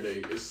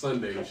Saturday. It's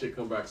Sunday. The shit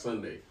come back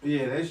Sunday.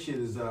 Yeah, that shit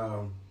is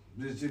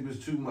it was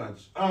too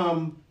much.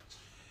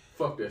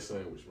 Fuck that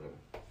sandwich, man.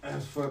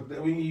 That's fucked. They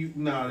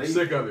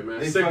Sick of it, man.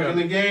 They Sick fucking of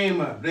the it.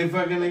 game up. They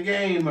fucking the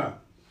game up.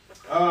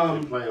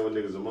 They're playing with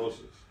niggas'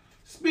 emotions.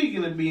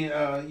 Speaking of being,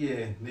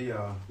 yeah, they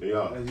are. They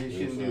are. They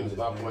You shouldn't know what I'm do saying? this,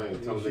 Stop man. playing.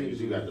 They Tell shouldn't niggas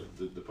you do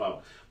got the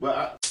pop.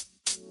 But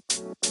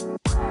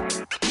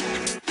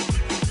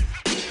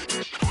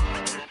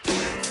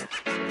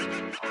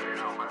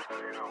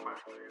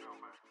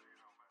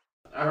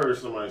I heard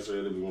somebody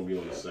say that we're going to be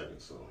on the second,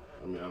 so,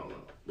 I mean, I don't know.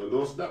 But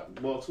those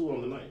ball two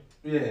on the night.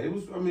 Yeah, it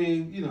was. I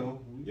mean, you know.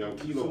 Young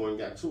Kilo one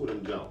got two of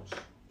them Jones.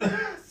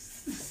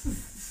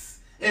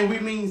 And we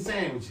mean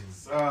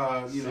sandwiches. You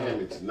know.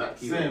 Sandwich, not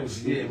kilos.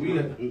 Sandwiches, yeah, we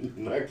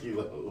not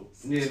kilos.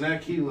 Yeah,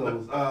 not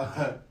kilos.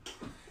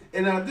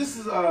 And this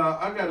is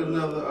I got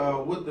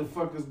another what the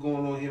fuck is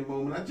going on here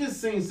moment. I just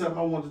seen something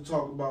I want to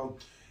talk about.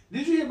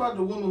 Did you hear about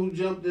the woman who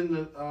jumped in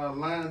the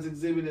lions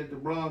exhibit at the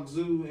Bronx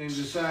Zoo and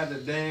decided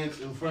to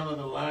dance in front of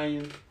the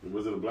lion?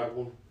 Was it a black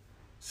woman?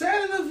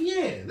 Sad enough,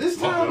 yeah. This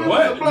time it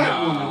What? was a black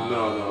Nah. woman.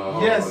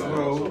 No. Yes, hold on.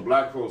 bro. So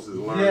black folks is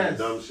learning Yes.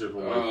 dumb shit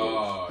from white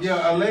folks.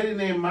 Yeah, a lady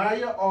named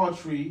Maya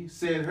Autry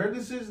said her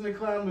decision to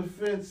climb the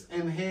fence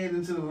and head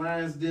into the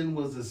lion's den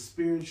was a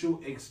spiritual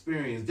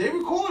experience. They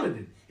recorded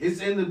it. It's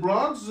in the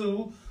Bronx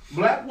Zoo.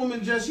 Black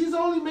woman she's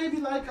only maybe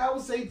like, I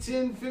would say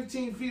 10,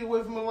 15 feet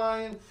away from a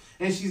lion,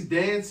 and she's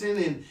dancing,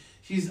 and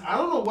I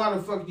don't know why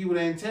the fuck you would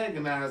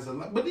antagonize her.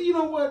 But you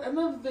know what?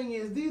 Another thing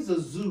is, these are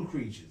zoo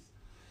creatures.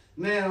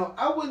 Now,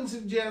 I wouldn't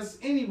suggest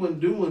anyone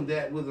doing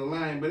that with a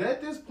lion, but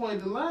at this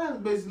point, the lion's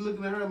basically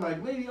looking at her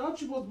like, lady, aren't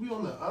you supposed to be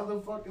on the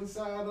other fucking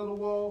side of the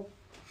wall?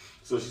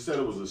 So she said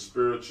it was a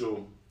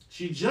spiritual.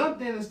 She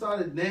jumped in and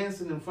started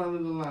dancing in front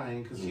of the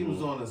lion because he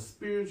was on a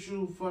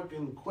spiritual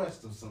fucking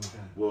quest of some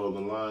kind. Well, the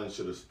lion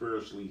should have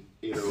spiritually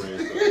ate her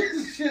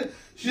ass up.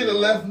 should have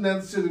left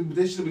them,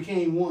 they should have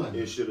became one.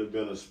 It should have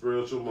been a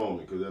spiritual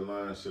moment because that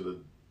lion should have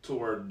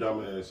tore her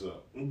dumb ass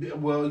up.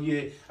 Well,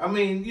 yeah. I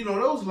mean, you know,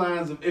 those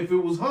lions, if it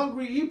was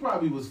hungry, he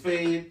probably was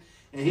fed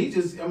And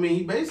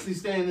he basically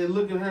standing there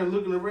looking at her and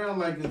looking around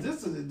like,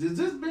 does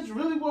this bitch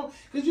really want?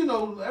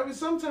 Because,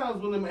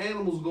 sometimes when them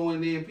animals go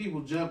in there,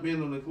 people jump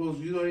in on the clothes,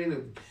 they end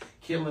up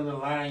killing a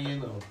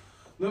lion or...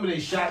 Remember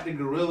they shot the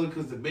gorilla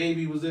because the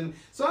baby was in.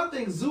 So I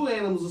think zoo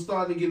animals are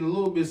starting to get a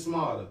little bit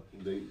smarter.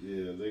 They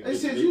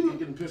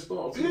getting pissed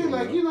off. They're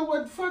like, you know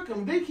what? Fuck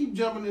them. They keep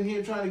jumping in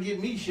here trying to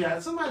get me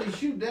shot. Somebody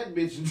shoot that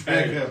bitch and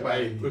drag her up.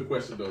 Hey, quick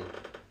question though.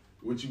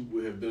 What you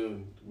would have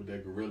done with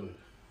that gorilla?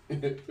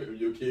 If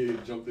your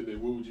kid jumped in there,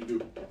 what would you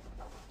do?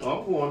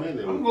 I'm going in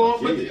there. I'm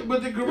going,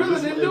 but the gorilla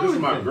didn't do anything. If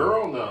it's my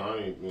girl, no, I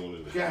ain't going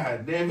in there.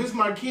 God damn, if it's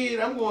my kid,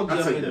 I'm going to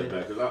jump in there. I take that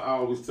back, because I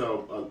always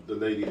tell the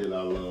lady that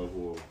I love,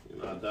 or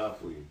I die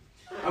for you.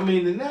 I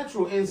mean, the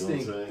natural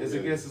instinct is, I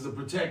guess, as a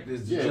protector,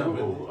 is to jump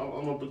in there.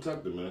 I'm a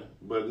protector, man.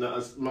 But now,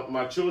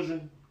 my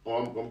children,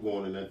 I'm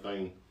going in that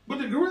thing. But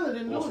the gorilla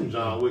didn't know some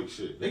John Wick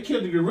shit. They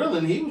killed the gorilla,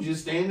 and he was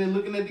just standing there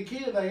looking at the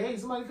kid like, hey,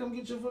 somebody come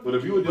get your fucking But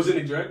if you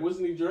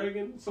wasn't he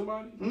dragging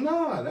somebody?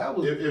 No, that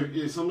was...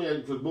 If somebody,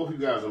 because both of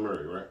you guys are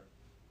married, right?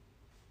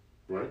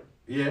 Right?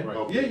 Yeah. Right.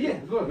 Okay. Yeah.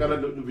 Go ahead. Gotta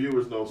let the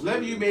viewers know.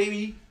 Love you,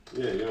 baby.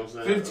 Yeah, you know what I'm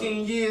saying?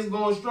 15 years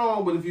going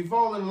strong, but if you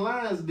fall in the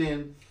lines,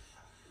 then...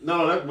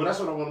 No, that's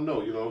what I want to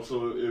know,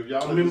 So if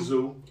y'all in the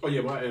zoo... Oh,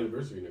 yeah, my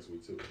anniversary next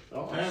week, too.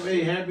 Oh,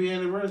 happy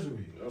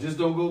anniversary. Yep. Just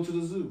don't go to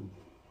the zoo.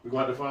 We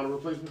going to have to find a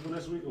replacement for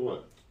next week, or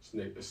what?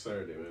 It's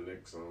Saturday, man.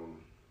 Next,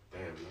 damn,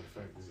 matter of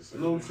fact, this is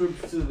Saturday. No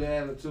trips to the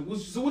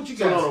attitude. So what you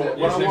got?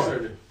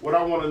 What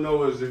I want to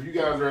know is if you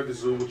guys are at the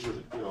zoo with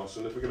your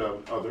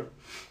significant other,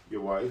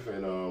 your wife,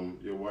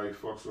 and your wife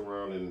fucks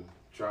around and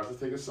tries to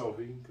take a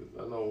selfie, because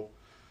I know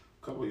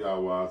a couple of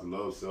y'all wives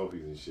love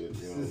selfies and shit.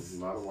 A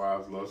lot of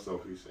wives love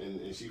selfies,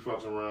 and she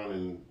fucks around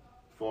and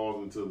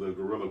falls into the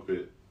gorilla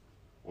pit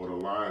or the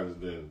lion's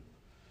den.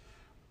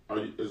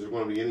 Is there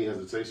going to be any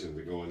hesitation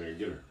to go in there and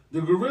get her?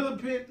 The gorilla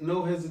pit,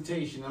 no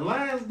hesitation. The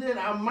lion's den,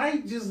 I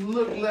might just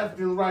look left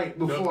and right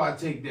before I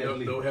take that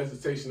leap. No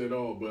hesitation at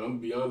all. But I'm gonna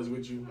be honest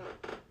with you,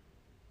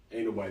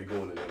 ain't nobody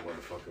going in that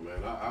motherfucker,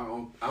 man.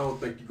 I don't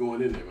think you're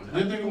going in there, man.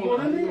 You think you're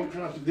going in there? You don't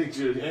contradict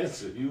your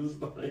answer. You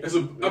was like,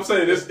 I'm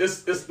saying it's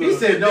the. He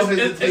said no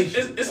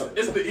hesitation.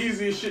 It's the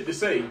easiest shit to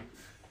say.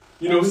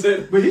 You know what I'm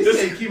saying? But he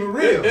said keep it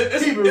real.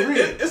 Keep it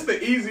real. It's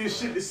the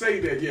easiest shit to say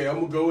that, yeah, I'm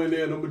going to go in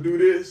there and I'm going to do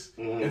this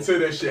until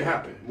that shit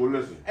happen. Well,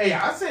 listen. Hey,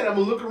 I said I'm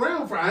going to look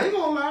around for her. I ain't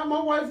going to lie.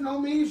 My wife know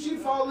me. If she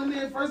fall in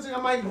there, first thing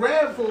I might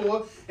grab for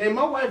her. And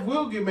my wife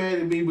will get mad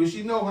at me, but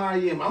she know how I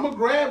am. I'm going to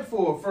grab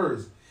for her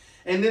first.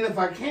 And then if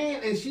I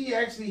can't and she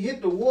actually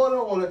hit the water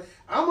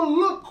I'm going to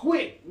look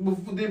quick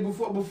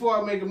before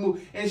I make a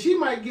move. And she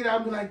might get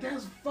out and be like,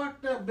 that's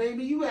fucked up,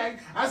 baby.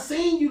 I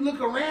seen you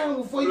look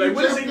around before you like,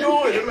 what is he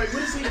doing? I'm like,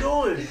 what is he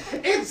doing?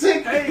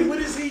 Hey, what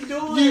is he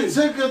doing? You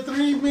took a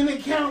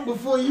 3-minute count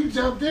before you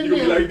jumped in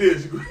there. You like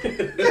this.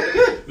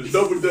 The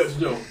double Dutch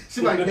jump.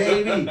 She's like,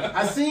 baby,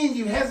 I seen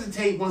you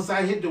hesitate once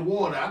I hit the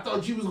water. I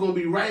thought you was going to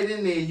be right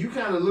in there. You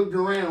kind of looked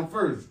around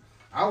first.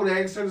 I would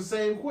ask her the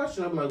same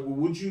question. I'm like, well,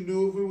 what'd you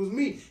do if it was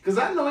me? Because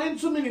I know ain't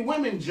too many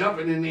women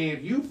jumping in there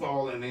if you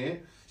fall in there.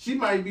 She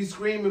might be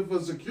screaming for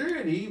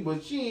security,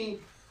 but she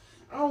ain't.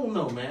 I don't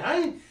know,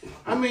 man.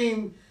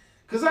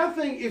 Because I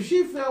think if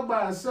she fell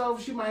by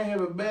herself, she might have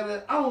a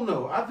better. I don't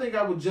know. I think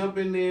I would jump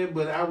in there,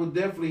 but I would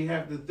definitely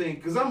have to think.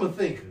 Because I'm a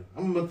thinker.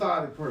 I'm a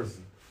methodic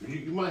person.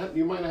 You might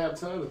not have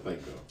time to think,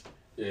 though.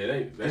 Yeah, it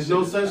ain't. There's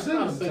no such thing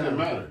as time.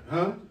 Matter.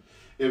 Huh?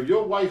 If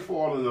your wife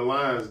fall in the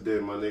lion's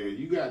den, my nigga,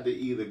 you got to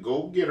either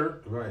go get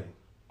her, right,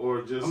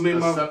 or just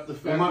accept the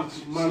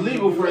fact. My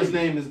legal first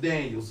name is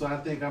Daniel, so I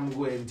think I'm gonna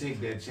go ahead and take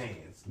that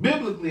chance.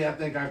 Biblically, I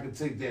think I could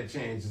take that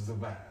chance and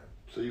survive.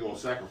 So you gonna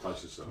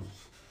sacrifice yourself?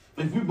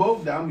 If we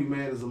both die, I'll be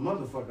mad as a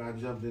motherfucker. I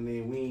jumped in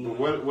there and we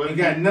ain't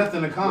got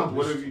nothing accomplished.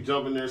 What if you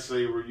jump in there,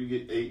 say where you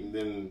get 8, and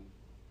then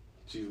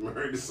she's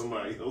married to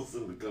somebody else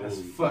in the code?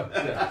 That's fucked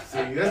up.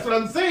 See, that's what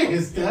I'm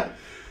saying, stuff.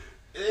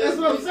 That's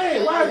what I'm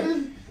saying.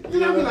 Why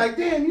then I'll be like,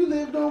 damn, you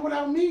lived on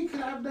without me.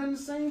 Could I have done the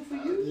same for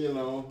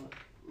you?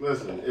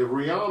 Listen, if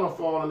Rihanna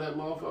fall in that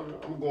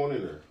motherfucker, I'm going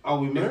in there. Are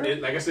we married?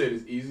 Like I said,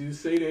 it's easy to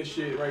say that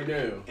shit right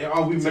now.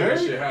 Are we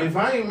married? If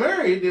I ain't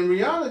married, then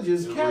Rihanna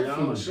just cat Rihanna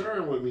food.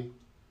 sharing with me.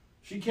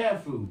 She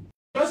cat food.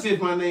 Especially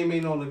if my name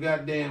ain't on the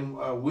goddamn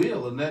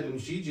wheel or nothing.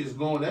 She just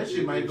going, that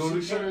shit might go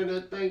to sharing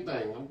that thing.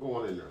 I'm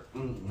going in there.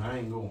 I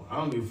ain't going. I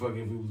don't give a fuck if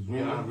it was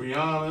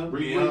Rihanna.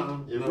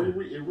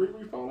 If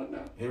Riri fall in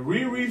there? If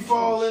Riri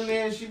fall in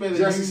there, she better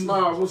Jesse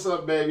Smiles, what's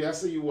up, baby? I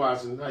see you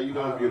watching. How you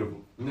doing,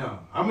 beautiful? No.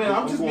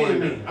 I'm just being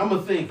me. I'm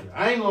a thinker.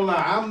 I ain't gonna lie.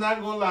 I'm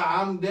not gonna lie.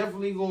 I'm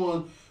definitely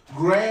going to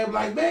grab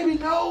like, baby,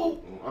 no.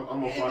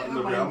 I'm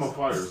a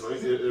fighter. So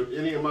if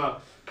any of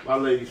my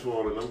ladies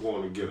falling, I'm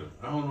going to get her.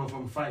 I don't know if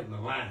I'm fighting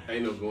a lion.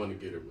 Ain't no going to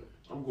get her, man.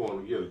 I'm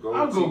going to get her.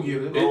 I'll go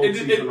get her.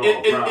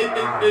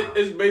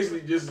 It's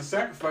basically just a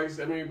sacrifice.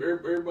 I mean,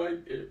 everybody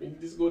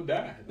just gonna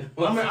die.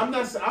 I'm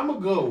gonna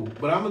go,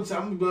 but I'm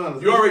gonna be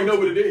honest. You already know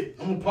what it is.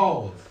 I'm gonna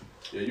pause.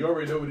 Yeah, you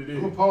already know what it is.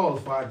 I'm gonna pause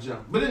before I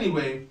jump. But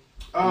anyway,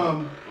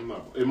 I'm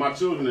not. If my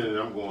children in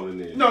there, I'm going in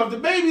there. No, if the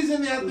baby's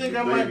in there, I think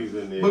I might.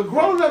 In there. But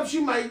grown up, she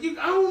might. I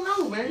don't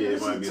know, man. Yeah,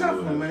 This it might is be tough a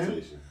little one,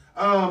 hesitation.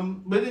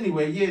 man. But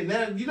anyway, yeah.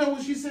 Now you know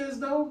what she says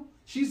though.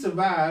 She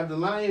survived. The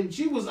lion,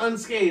 she was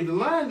unscathed. The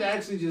lion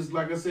actually just,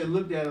 like I said,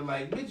 looked at her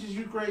like, bitch, is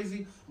you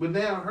crazy? But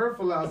now her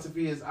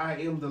philosophy is, I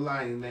am the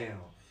lion now.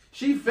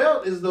 She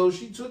felt as though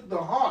she took the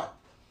heart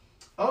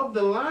of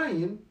the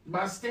lion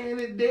by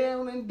standing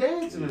down and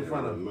dancing in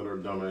front of him. Let her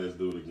dumb ass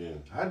do it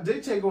again. They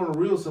take on a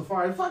real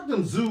safari. Fuck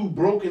them zoo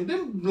broken.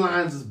 Them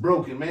lions is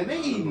broken, man. They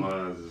eating. Them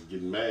lions is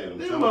getting mad.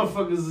 Them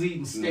motherfuckers is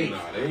eating steak.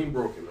 Nah, they ain't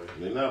broken, man.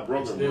 They're not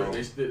broken, They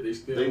bro. still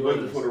They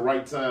waiting for the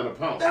right time to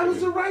pounce. That was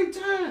the right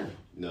time.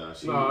 Nah,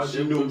 she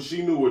it knew was-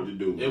 she knew what to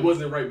do. Man. It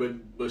wasn't right,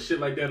 but shit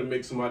like that will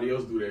make somebody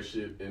else do that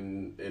shit,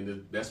 and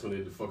that's when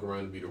it fuck around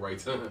and be the right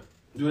time.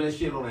 Do that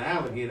shit on an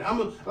alligator.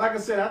 Like I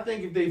said, I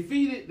think if they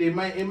feed it, it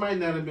might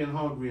not have been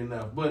hungry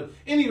enough. But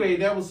anyway,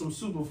 that was some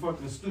super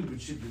fucking stupid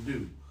shit to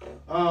do.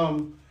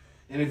 And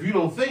if you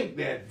don't think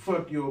that,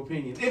 fuck your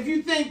opinion. If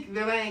you think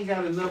that I ain't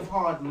got enough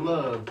heart and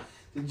love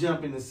to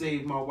jump in and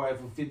save my wife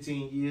for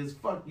 15 years,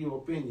 fuck your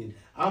opinion.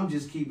 I'm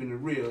just keeping it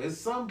real. It's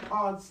some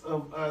parts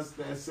of us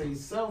that say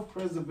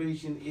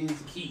self-preservation is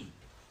key.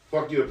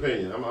 Fuck your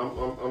opinion.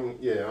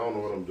 Yeah, I don't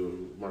know what I'm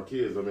doing. My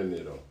kids, I'm in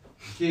there though.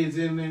 Kids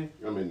in there?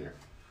 I'm in there.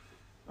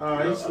 All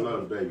I right.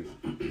 love the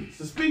babies.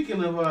 So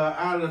speaking of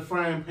out of the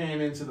frying pan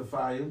into the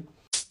fire.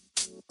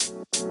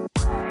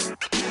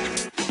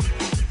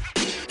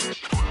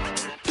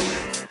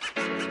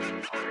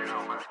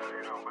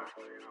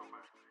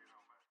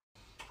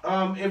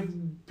 If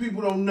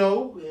people don't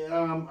know,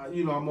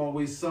 I'm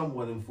always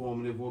somewhat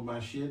informative with my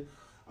shit.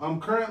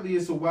 Currently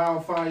it's a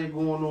wildfire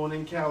going on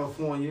in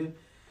California.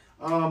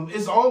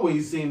 It's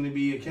always seemed to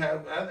be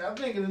I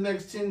think in the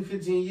next 10,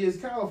 15 years,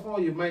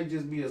 California might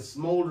just be a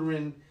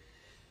smoldering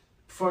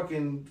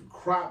fucking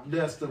crop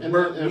dust of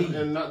burnt meat.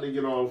 And not to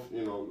get off,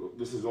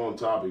 this is on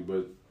topic,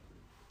 but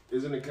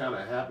isn't it kind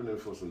of happening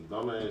for some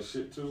dumbass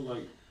shit too?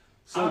 Like,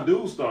 some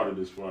dude started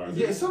this fire.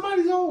 Yeah,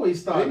 somebody's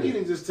always They started. need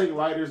to just take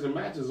lighters and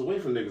matches away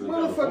from niggas in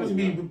Motherfuckers California.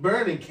 be man.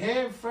 burning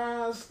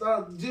campfires,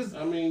 stuff. Just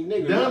I mean,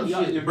 nigga, dumb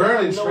y'all, shit, if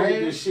burning y'all know that trash.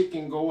 this shit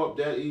can go up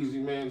that easy,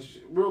 man.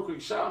 Real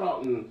quick, shout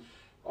out and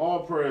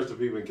all prayers to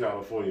people in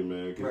California,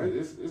 man, because Right.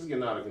 it's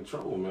getting out of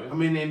control, man. I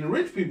mean, and the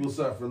rich people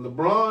suffering.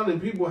 LeBron and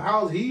people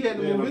house, he had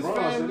to Man, move his LeBron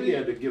said family. he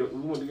had to get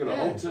a Yeah.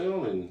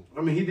 hotel and.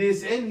 I mean, he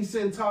did, and he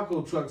sent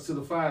taco trucks to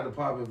the fire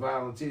department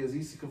volunteers.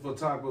 He's seeking for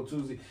Taco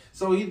Tuesday,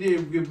 so he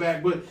did get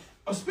back. But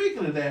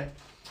speaking of that,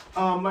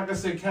 like I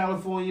said,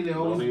 California, they're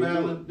always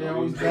battling. They're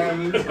always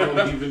battling.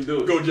 Don't even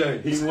do it. Go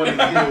James. He wanted to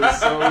do it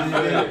so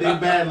They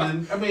bad.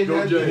 battling. I mean, Go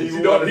that- James. He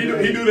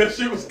knew that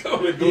shit was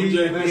coming. Go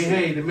James.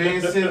 Hey, the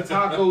man sent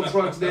taco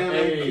trucks down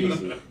there. Hey,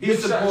 He's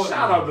supporting.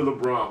 shout out to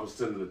LeBron for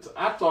sending the.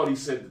 I thought he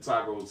sent the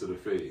tacos to the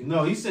Fed.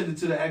 No, he sent it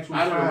to the actual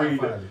I didn't read it.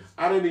 firefighters.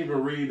 I didn't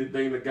even read the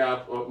thing the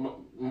guy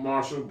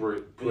Marshall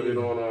Britt put it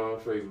on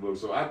Facebook,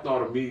 so I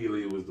thought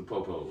immediately it was the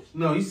popos.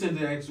 No, he sent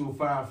the actual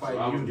firefighter. So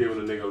I was unit.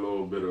 giving the nigga a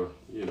little bit of,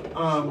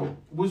 smoke.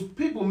 Which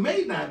people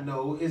may not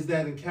know is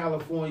that in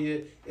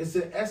California, it's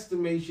an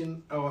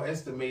estimated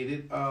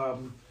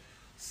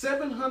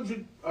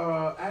 700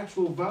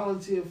 actual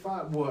volunteer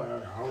fire. Well,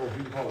 I don't know if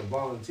you can call it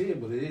volunteer,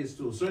 but it is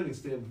to a certain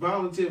extent.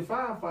 Volunteer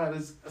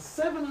firefighters.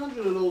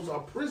 700 of those are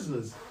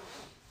prisoners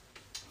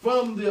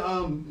from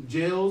the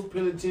jails,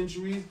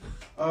 penitentiaries,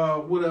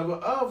 whatever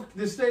of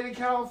the state of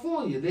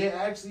California. They're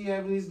actually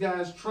having these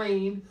guys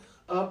trained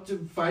up to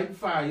fight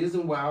fires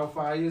and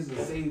wildfires and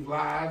save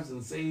lives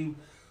and save,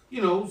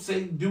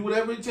 do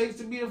whatever it takes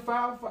to be a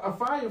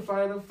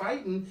firefighter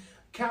fighting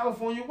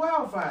California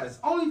wildfires.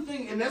 Only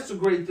thing, and that's a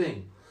great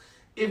thing.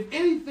 If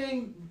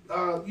anything,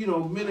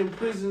 men in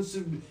prison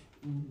should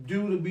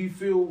do to be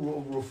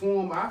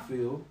reform, I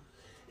feel,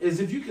 is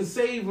if you can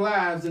save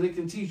lives and it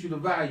can teach you to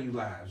value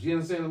lives. You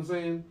understand what I'm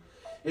saying?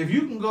 If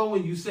you can go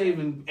and you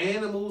saving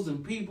animals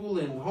and people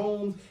and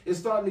homes, it's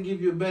starting to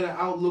give you a better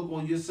outlook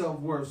on your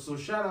self-worth. So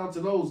shout out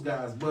to those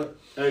guys. But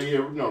Hey,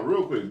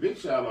 real quick, big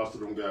shout outs to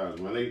them guys,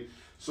 man.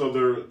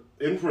 They're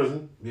in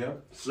prison,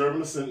 yep,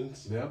 serving a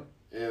sentence, yep.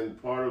 and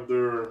part of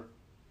their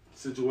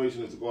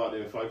situation is to go out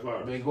there and fight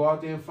fire. They go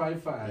out there and fight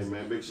fires. Hey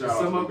man, big shout out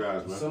to them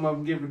guys, man. Some of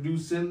them get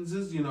reduced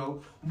sentences,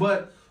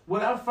 But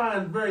what I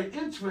find very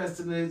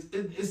interesting is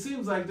it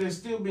seems like they're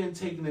still being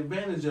taken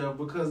advantage of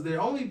because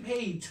they're only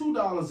paid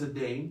 $2 a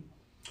day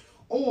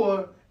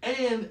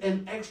and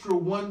an extra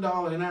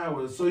 $1 an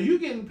hour. So you're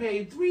getting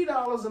paid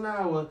 $3 an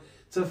hour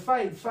to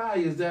fight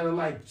fires that are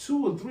like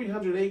 200 or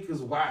 300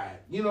 acres wide.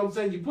 You know what I'm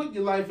saying? You put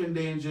your life in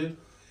danger.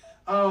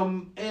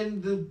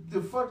 And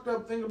the fucked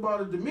up thing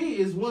about it to me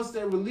is once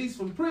they're released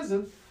from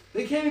prison,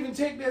 they can't even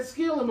take that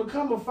skill and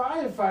become a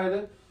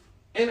firefighter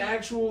an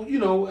actual,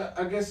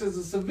 I guess as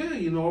a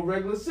civilian or a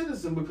regular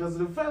citizen because of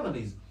the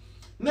felonies.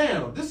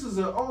 Now, this is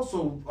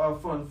also a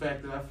fun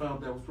fact that I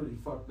found that was pretty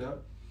fucked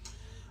up.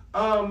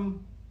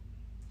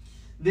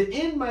 The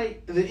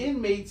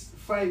inmates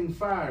fighting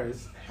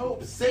fires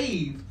help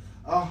save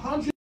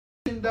 $100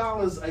 million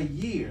a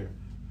year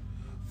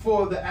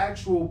for the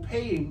actual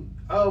paying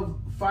of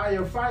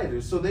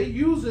firefighters. So they're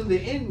using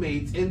the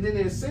inmates, and then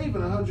they're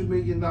saving $100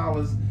 million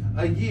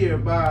a year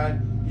by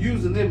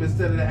using them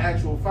instead of the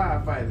actual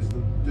firefighters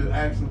to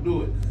actually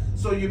do it.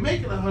 So you're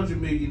making $100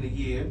 million a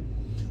year,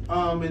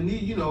 and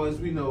you know, as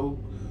we know,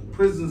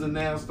 prisons are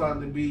now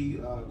starting to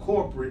be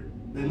corporate.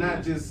 They're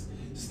not just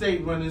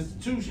state-run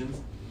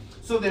institutions.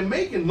 So they're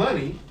making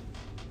money.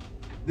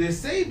 They're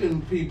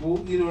saving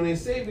people, you know, and they're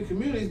saving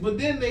communities, but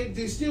then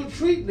they're still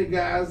treating the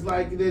guys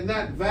like they're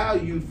not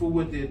valued for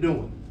what they're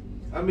doing.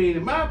 I mean,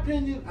 in my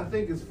opinion, I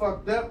think it's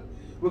fucked up,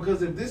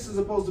 because if this is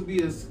supposed to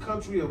be a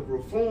country of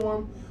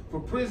reform for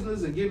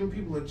prisoners and giving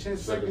people a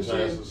second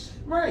chance,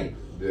 right?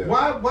 Yeah.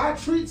 Why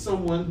treat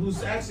someone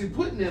who's actually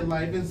putting their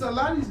life, and so a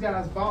lot of these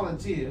guys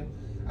volunteer.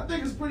 I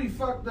think it's pretty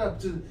fucked up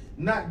to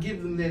not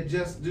give them their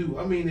just due.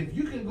 I mean, if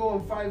you can go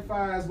and fight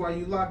fires while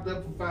you locked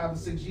up for 5 or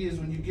 6 years,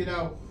 when you get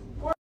out,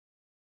 why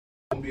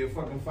gonna be a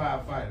fucking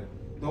firefighter?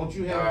 Don't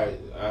you have?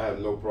 I have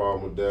no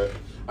problem with that.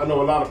 I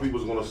know a lot of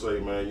people's gonna say,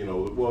 man, you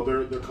know, well,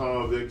 they're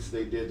convicts.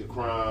 They did the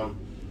crime.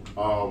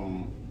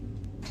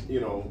 You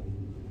know,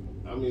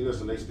 I mean,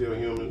 listen, they still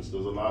humans.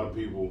 There's a lot of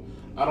people.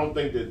 I don't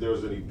think that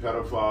there's any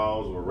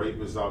pedophiles or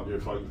rapists out there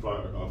fighting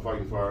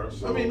fires.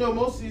 So. I mean, no,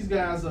 most of these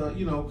guys are,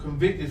 you know,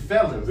 convicted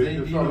felons.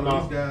 These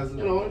guys,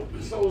 you know,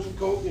 sold some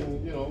coke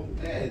and, you know,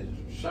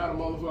 shot a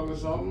motherfucker or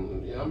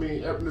something. Yeah, I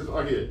mean,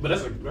 I get it. But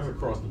that's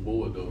across the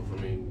board, though. I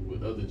mean,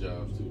 with other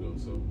jobs too, though.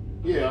 So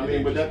yeah, I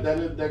mean, but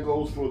that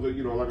goes for the,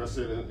 you know, like I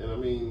said, and I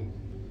mean.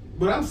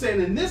 But I'm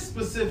saying in this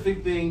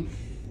specific thing,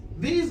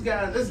 these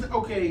guys,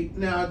 okay,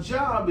 now a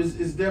job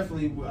is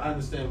definitely, I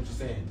understand what you're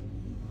saying.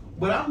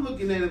 But I'm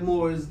looking at it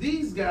more as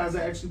these guys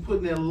are actually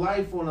putting their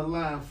life on the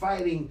line,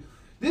 fighting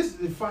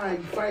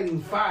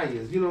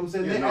fires. You know what I'm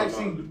saying? Yeah,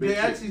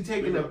 they're actually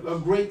taking a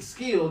great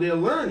skill. They're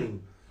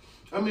learning.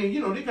 I mean,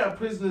 you know, they got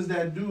prisoners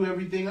that do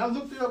everything. I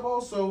looked it up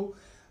also.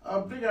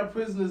 They got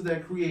prisoners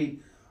that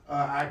create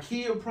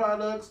IKEA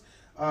products,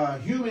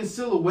 human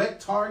silhouette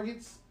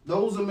targets.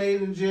 Those are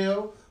made in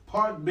jail.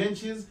 Park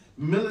benches,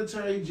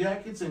 military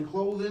jackets and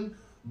clothing,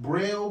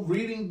 Braille,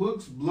 reading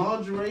books,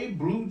 lingerie,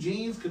 blue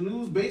jeans,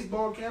 canoes,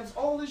 baseball caps.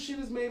 All this shit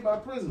is made by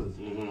prisoners.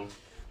 Mm-hmm.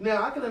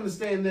 Now, I can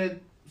understand that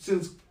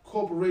since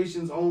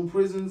corporations own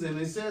prisons, and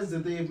it says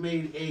that they have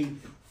made a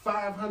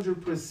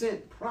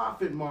 500%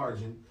 profit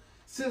margin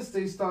since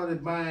they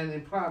started buying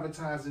and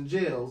privatizing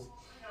jails.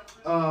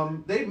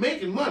 They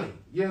making money.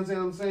 You understand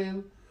what I'm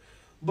saying?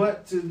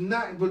 But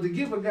to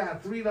give a guy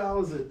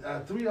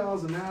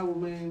 $3 an hour,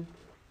 man.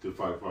 To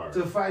fight fire.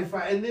 To fight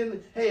fire. And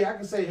then, hey, I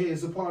can say, hey,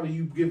 it's a part of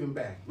you giving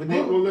back. But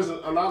then, well,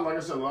 listen, like I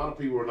said, a lot of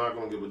people are not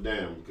going to give a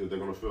damn because they're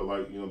going to feel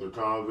like, you know, they're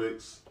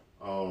convicts.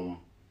 You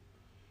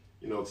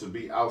know, to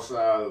be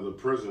outside of the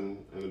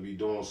prison and to be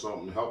doing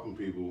something, helping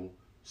people,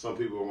 some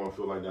people are going to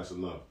feel like that's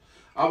enough.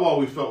 I've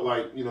always felt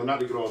like, you know, not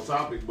to get off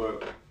topic,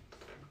 but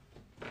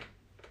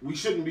we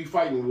shouldn't be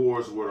fighting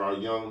wars where our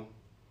young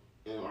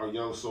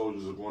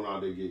soldiers are going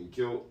out there getting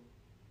killed.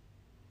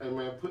 Hey,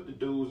 man, put the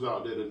dudes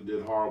out there that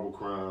did horrible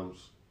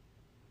crimes.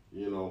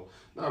 You know,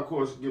 now of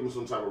course give them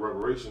some type of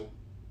reparation,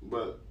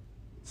 but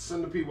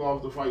send the people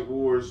off to fight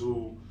wars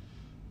who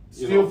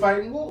still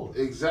fighting wars.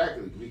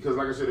 Exactly, because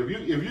like I said, if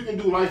you can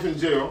do life in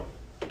jail,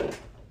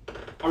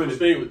 I mean the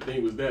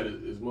thing was that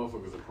is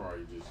motherfuckers are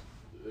probably just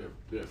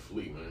they're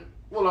flee, man.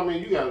 Well, I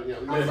mean you got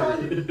like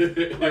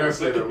I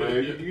said,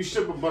 man, you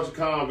ship a bunch of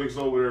convicts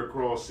over there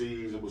across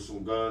seas and with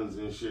some guns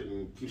and shit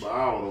and keep an eye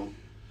on them.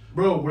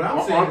 Bro, what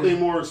I'm saying aren't they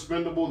more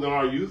expendable than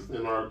our youth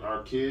and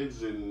our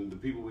kids and the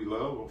people we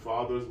love, our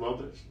fathers,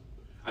 mothers?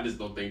 I just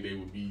don't think they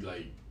would be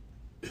like.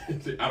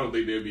 I don't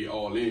think they'd be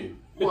all in.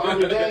 Well, I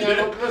mean,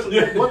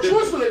 listen, what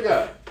choice do they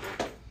got?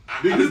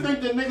 Do you think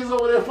the niggas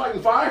over there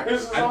fighting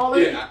fires is all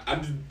in? Yeah, I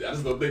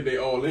just don't think they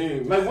all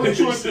in. Like, what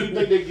choice do you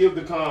think they give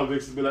the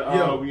convicts to be like,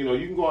 oh, you know,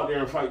 you can go out there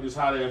and fight this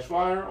hot ass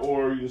fire,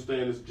 or you can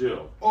stay in this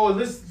jail? Oh,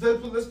 let's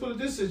put it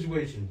this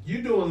situation.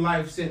 You doing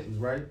life sentence,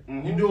 right?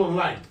 Mm-hmm. You doing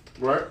life.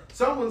 Right.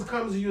 Someone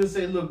comes to you and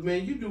say, "Look,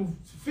 man, you do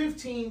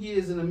 15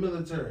 years in the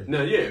military."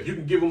 Now, yeah, if you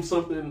can give them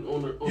something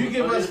on you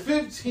give us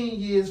 15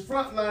 years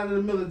frontline in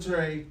the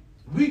military,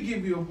 we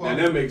give you a walking.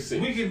 Now that makes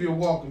sense. We give you a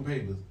walking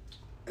papers.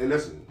 And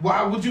listen,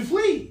 why would you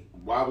flee?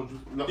 Why would you?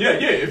 No. Yeah.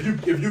 If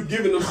you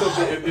giving them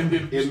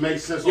something, it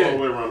makes sense all the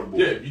way around the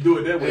board. Yeah, if you do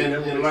it that way,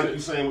 and like you're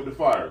saying with the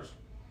fires,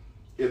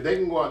 if they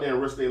can go out there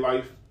and risk their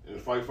life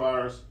and fight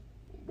fires,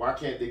 why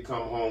can't they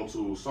come home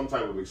to some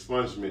type of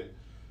expungement?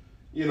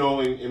 You know,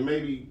 and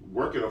maybe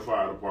work in a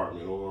fire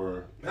department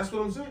or... That's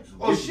what I'm saying.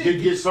 Oh,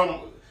 shit. Get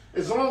some...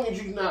 As long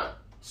as you not...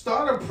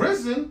 Start a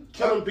prison.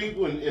 Killing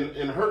people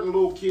and hurting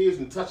little kids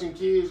and touching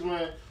kids,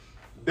 man.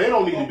 They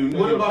don't need to do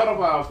nothing.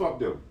 Pedophiles, fuck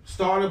them.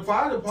 Start a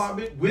fire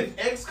department with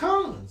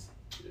ex-cons.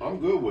 I'm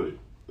good with it.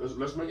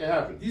 Let's make it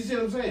happen. You see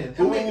what I'm saying?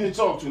 Who we need to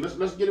talk to?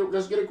 Let's get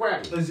it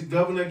cracking. It's the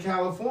governor of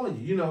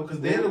California, you know, because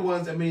they're the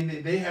ones. I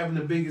mean, they having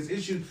the biggest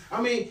issue. I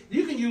mean,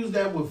 you can use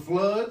that with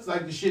floods,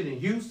 like the shit in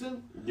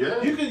Houston.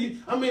 Yeah. You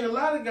can. I mean, a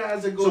lot of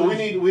guys that go. So we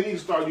need to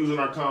start using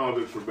our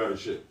convicts for better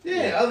shit.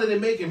 Yeah. Other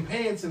than making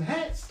pants and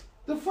hats,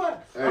 The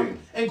fuck? Hey.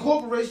 And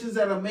corporations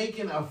that are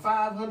making a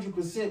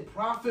 500%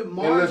 profit And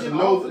margin.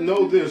 listen,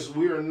 know this: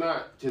 we are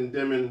not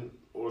condemning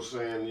or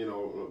saying,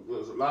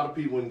 there's a lot of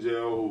people in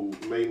jail who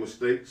made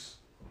mistakes.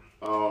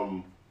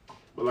 But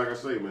like I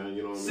say, man,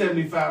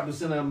 75%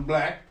 of them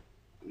black.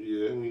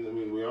 Yeah, I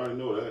mean, we already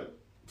know that.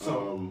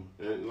 So,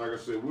 and like I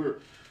said,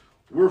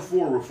 we're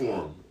for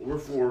reform. We're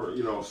for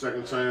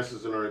second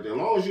chances and everything. As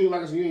long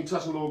as you ain't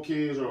touching little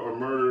kids or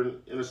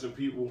murdering innocent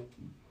people.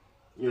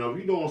 If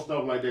you're doing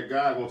stuff like that,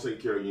 God gonna take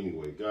care of you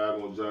anyway.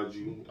 God gonna judge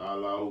you.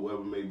 Allah,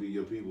 whoever may be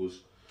your peoples.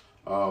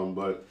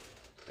 But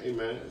hey,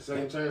 man,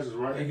 second chances,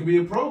 right? It could be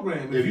a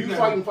program. If you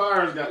fighting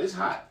fires, God, it's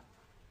hot.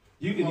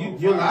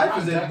 Your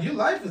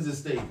life is at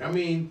stake. I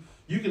mean,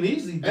 you can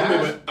easily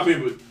die. But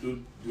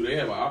do they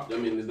have an option?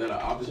 I mean, is that an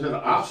option? Is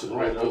that an option,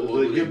 right? Or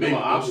do they give them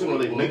an option, or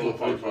they make them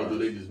fight Or do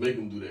they just make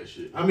them do that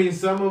shit? I mean,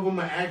 some of them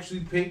are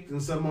actually picked,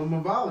 and some of them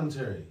are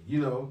voluntary.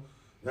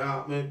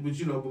 But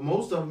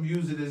most of them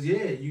use it as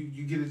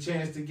you get a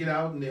chance to get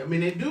out, and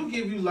they do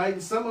give you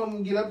some of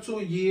them get up to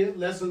a year,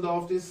 lessened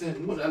off this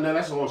sentence. Well, and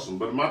that's awesome.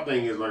 But my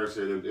thing is, like I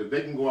said, if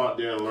they can go out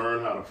there and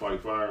learn how to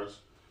fight fires,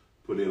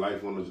 put their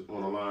life on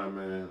the line,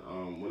 man.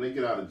 When they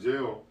get out of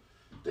jail,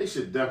 they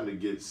should definitely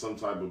get some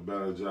type of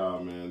better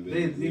job, man.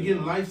 They're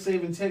getting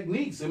life-saving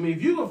techniques. I mean,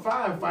 if you're a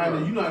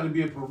firefighter, you know how to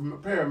be a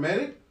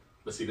paramedic.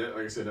 But see, that,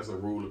 like I said, that's a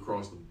rule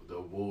across the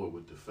board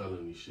with the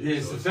felony shit. Yeah,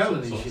 it's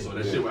felony shit. So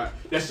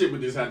that shit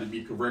would just have to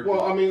be corrected.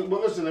 Well,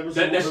 listen, if it's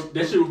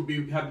that shit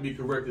would have to be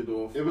corrected.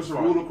 If it's a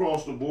rule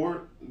across the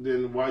board,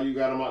 then why you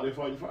got them out there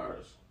fighting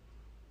fires?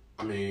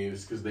 I mean,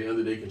 it's because they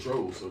under their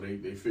control, so they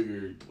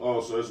figure.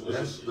 Oh, so it's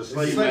the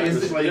slave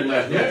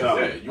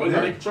mentality. You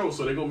under their control,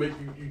 so they gonna make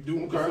you do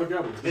what the fuck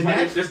ever.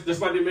 That's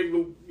like they make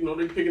them,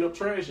 they picking up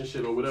trash and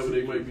shit or whatever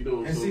they might be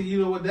doing. And see, you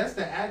know what? That's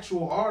the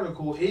actual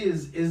article.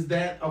 Is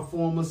that a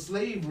form of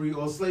slavery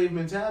or slave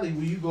mentality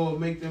where you go and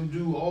make them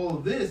do all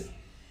of this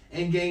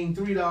and gain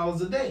 $3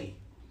 a day?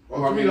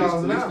 Or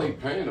 $3 an hour. They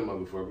paying the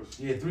motherfuckers.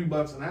 Yeah,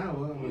 $3 an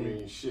hour. I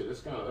mean, shit,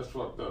 that's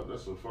fucked up.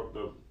 That's a fucked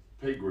up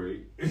pay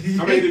grade. I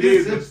mean, it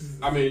is.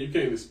 I mean, you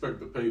can't expect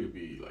the pay to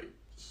be like.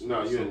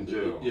 No, you're in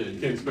jail. Yeah,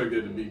 you can't expect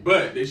it to be.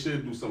 But they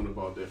should do something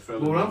about that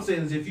felony. But what I'm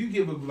saying is, if you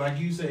give like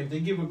you say, if they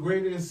give a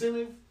greater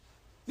incentive,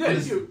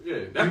 that's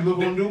people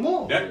gonna do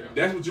more.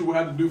 That's what you would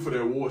have to do for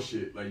that war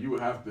shit. Like you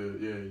would have to,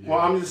 yeah. Well,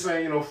 I'm just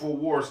saying, for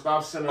war,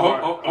 stop sending.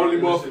 Only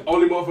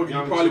motherfucker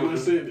you probably wouldn't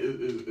send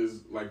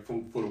is like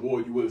for the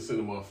war, you wouldn't send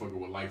a motherfucker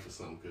with life or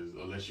something, because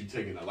unless you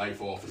taking a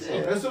life off or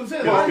something. Yeah, that's what I'm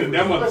saying.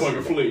 That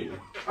motherfucker fleeing.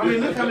 I mean,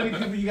 look how many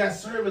people you got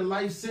serving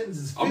life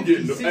sentences.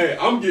 50,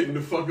 I'm getting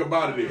the fuck up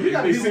out of there.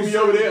 If they see me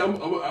over there,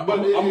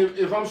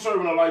 if I'm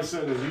serving a life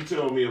sentence, you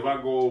tell me if I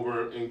go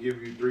over and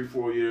give you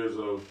 3-4 years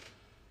of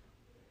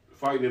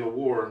fighting in a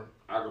war,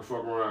 I can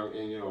fuck around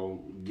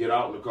and get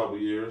out in a couple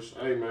of years.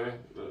 Hey man,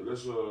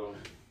 let's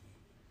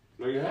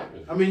make it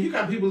happen. I mean, you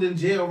got people in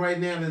jail right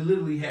now that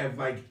literally have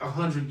like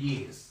 100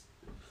 years,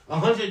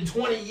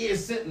 120-year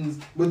sentence,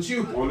 but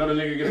you. Well, let a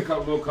nigga get a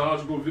couple of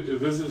conjugal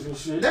visits and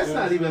shit. That's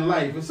not even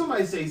life. If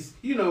somebody says,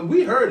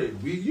 we heard it.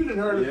 You didn't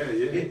heard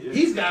it. Yeah.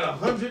 He's got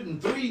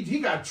 103. He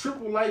got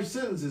triple life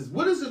sentences.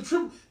 What is a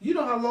triple? You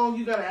know how long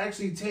you got to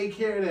actually take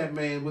care of that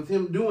man with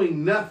him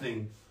doing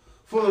nothing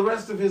for the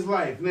rest of his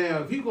life.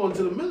 Now, if he go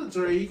into the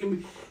military, he can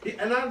be.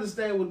 And I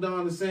understand what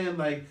Don is saying,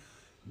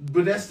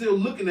 but that's still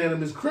looking at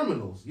them as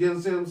criminals. You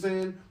understand what I'm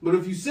saying? But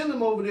if you send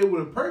them over there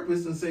with a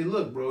purpose and say,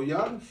 look, bro,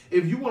 y'all,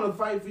 if you want to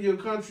fight for your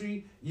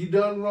country, you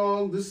done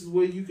wrong, this is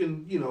where you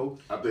can,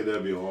 I think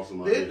that'd be an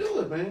awesome idea. They'll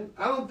do it, man.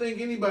 I don't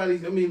think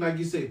anybody's, like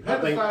you say,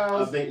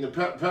 pedophiles. I think the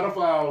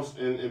pedophiles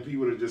and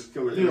people that just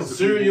kill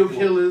serial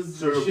killers.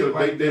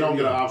 They don't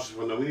get an option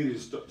for them. We need to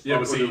start putting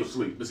them to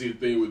sleep. But see, the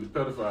thing with the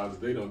pedophiles is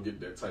they don't get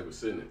that type of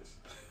sentence.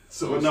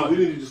 So we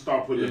need to just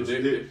start putting them to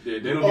sleep.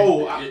 They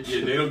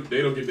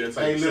don't get that type of sentence.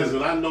 Hey,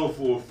 listen, I know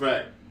for a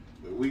fact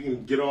we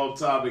can get off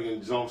topic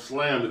and jump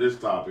slam to this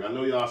topic. I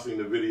know y'all seen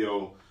the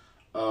video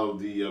of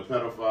the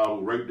pedophile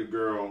who raped the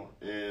girl,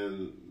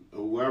 and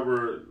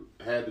whoever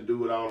had to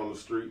do it out on the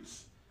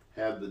streets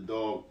had the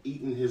dog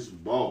eating his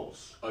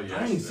balls. Oh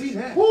yeah, I didn't see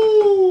that.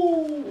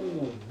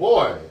 Woo,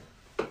 boy!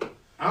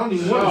 I don't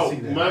even want to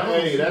see that. Man,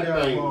 hey,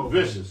 that thing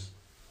vicious.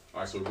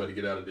 All right, so we better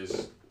get out of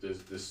this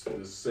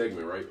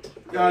segment, right?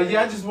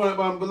 I just want,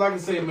 but like I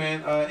say,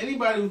 man,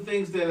 anybody who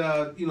thinks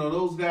that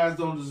those guys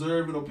don't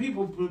deserve it, or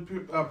people,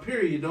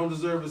 period, don't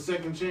deserve a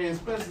second chance,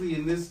 especially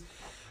in this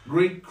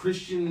great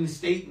Christian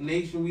state and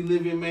nation we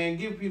live in, man,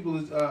 give people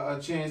a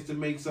chance to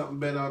make something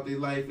better out their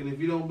life. And if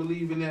you don't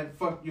believe in that,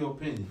 fuck your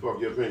opinion. Fuck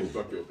your opinion.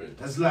 Fuck your opinion.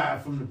 That's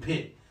live from the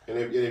pit. And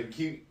if you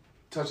keep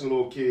touching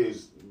little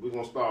kids, we're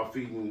gonna start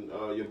feeding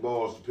your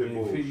balls to pit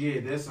bulls.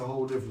 Yeah, that's a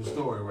whole different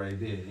story right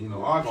there.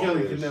 R.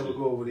 Kelly can never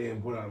go over there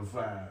and put out a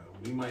fire.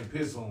 We might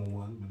piss on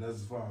one, but that's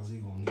as far as he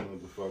gonna do.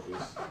 What the fuck is?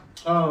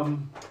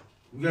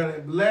 We got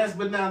it. Last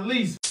but not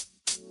least.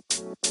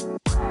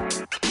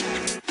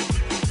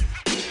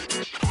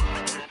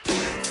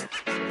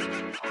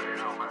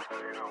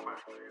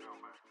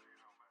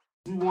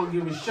 We want to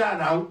give a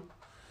shout out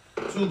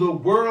to the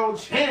world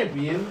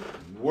champion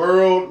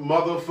World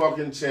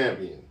motherfucking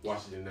champion.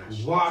 Washington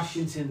Nationals.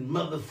 Washington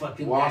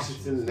motherfucking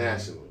Washington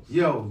Nationals.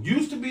 Yo,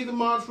 used to be the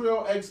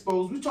Montreal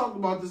Expos. We talked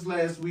about this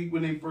last week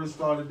when they first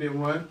started their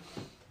run.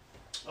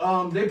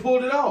 They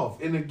pulled it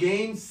off in a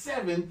Game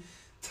 7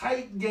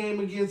 tight game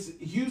against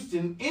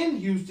Houston in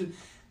Houston.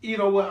 You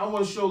know what? I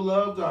want to show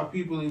love to our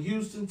people in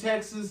Houston,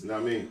 Texas.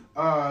 Not me.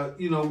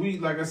 You know, we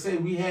like I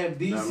said, we have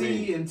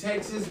DC and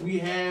Texas.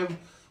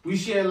 We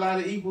share a lot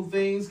of equal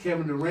things.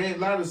 Kevin Durant, a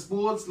lot of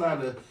sports, a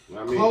lot of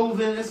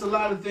clothing. It's a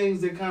lot of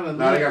things that kind of.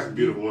 Nah, they got some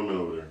beautiful women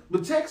over there.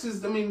 But Texas,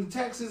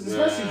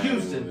 especially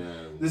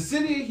Houston, the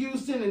city of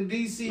Houston and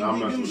DC,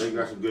 they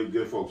got some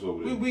good folks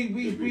over there.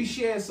 We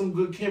share some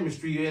good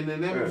chemistry, and then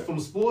that from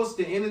sports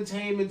to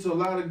entertainment to a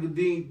lot of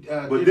good.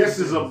 But this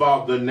is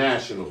about the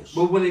Nationals.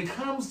 But when it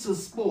comes to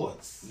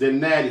sports, the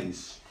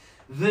Natties,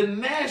 the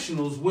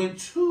Nationals went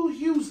to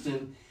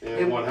Houston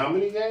and won how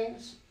many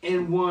games?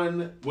 And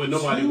won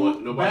nobody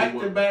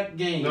back-to-back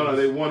games. No,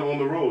 they won on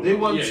the road. They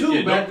won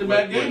two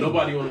back-to-back games.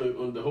 Nobody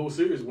on the whole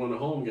series won a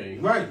home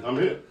game. Right. I'm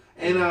here.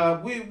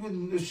 And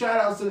we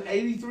shout outs to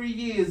 83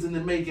 years in the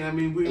making. I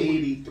mean,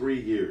 83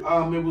 years.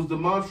 It was the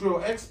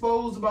Montreal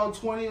Expos about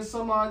 20 and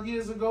some odd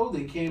years ago.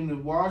 They came to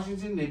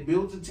Washington. They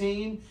built a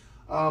team.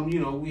 You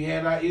know, we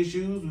had our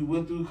issues. We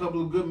went through a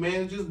couple of good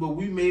managers, but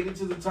we made it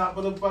to the top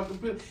of the fucking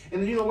pit.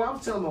 And you know what? I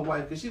was telling my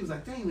wife, because she was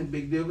like, "That ain't a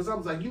big deal." Because I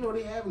was like, you know,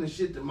 they having this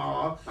shit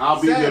tomorrow.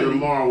 I'll be there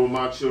tomorrow with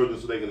my children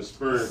so they can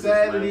experience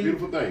Saturday. This, man.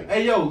 Beautiful thing.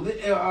 Hey, yo,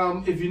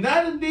 if you're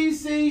not in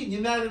D.C.,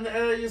 you're not in the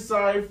area,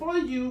 sorry for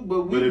you,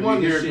 but we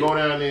won this shit. Go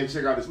down there and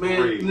check out this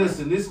parade.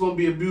 Listen, this is going to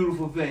be a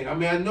beautiful thing. I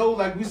mean, I know,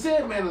 like we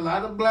said, man, a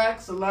lot of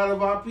blacks, a lot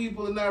of our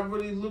people are not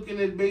really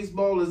looking at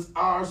baseball as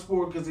our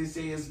sport because they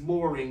say it's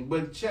boring.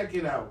 But check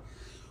it out.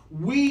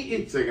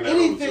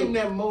 Anything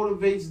that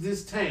motivates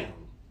this town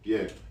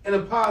in a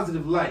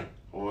positive light.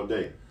 All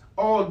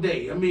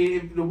day. I mean,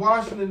 if the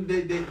Washington,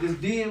 this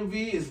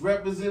DMV is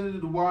represented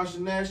the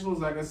Washington Nationals,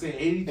 like I said,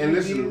 83 And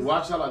listen, years.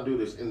 watch how I do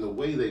this. And the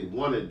way they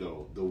won it,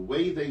 though,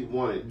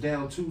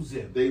 down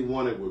 2-0. They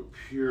won it with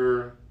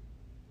pure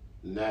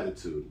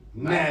attitude.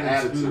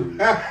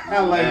 Attitude. I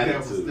like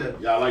attitude. that.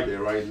 Y'all like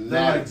that, right?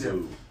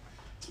 Attitude.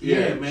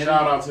 Yeah, man.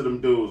 Shout out to them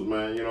dudes,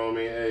 man. You know what I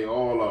mean? Hey,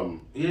 all of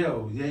them.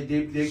 Yo,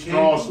 they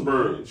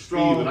Strasburg.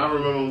 Steven. I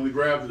remember when we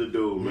grabbed the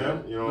dude,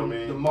 man. You know what I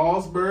mean? The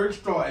Mossberg,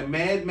 Straw, and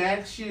Mad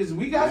Max Shiz.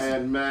 We got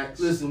Mad Max.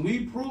 Listen,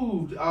 we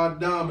proved our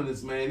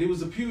dominance, man. It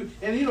was a pure,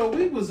 and you know,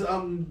 we was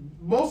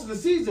most of the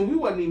season we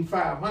wasn't even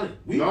 500.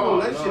 We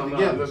pulled that shit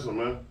together. Listen,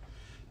 man.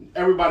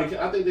 Everybody,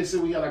 I think they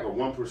said we had like a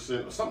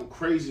 1% or something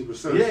crazy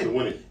percentage to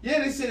win it. Yeah,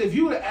 they said if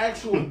you would have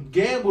actually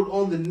gambled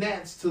on the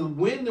Nats to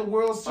win the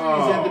World Series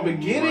at the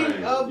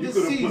beginning of the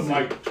season, put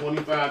like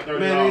 $25, $30.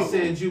 Man, they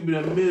said you'd been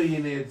a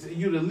millionaire.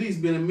 You'd at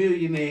least been a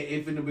millionaire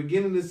if in the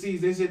beginning of the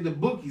season, they said the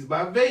bookies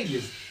by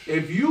Vegas,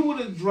 if you would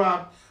have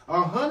dropped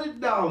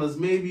 $100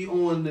 maybe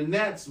on the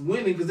Nats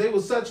winning, because they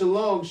were such a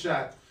long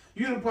shot,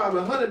 you'd have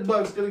probably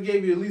 $100 could have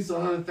gave you at least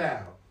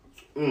 100,000.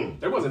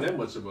 There wasn't that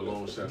much of a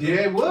long shot.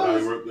 Yeah, it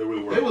was. They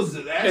really were. It was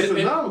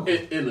astronomical.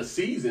 In the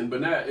season,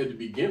 but not at the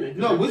beginning.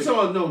 No, we're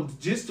talking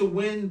just to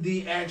win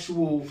the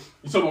actual.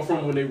 You talking about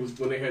from when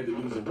they had the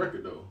losing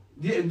record though?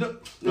 Yeah,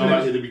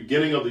 like at the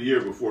beginning of the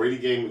year before any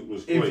game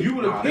was played. If you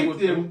would have picked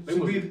them, they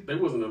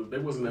wasn't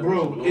that much of a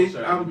long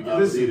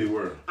shot. They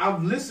were.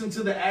 I've listened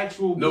to the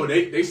actual. No,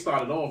 they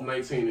started off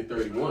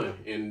 19-31,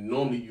 and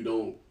normally you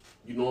don't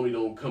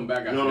come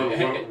back after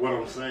that. What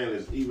I'm saying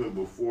is even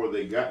before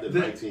they got the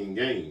 19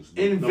 games.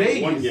 In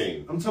Vegas. One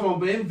game. I'm talking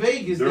about in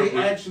Vegas, they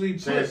actually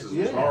put. Chances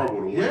was horrible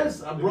to win.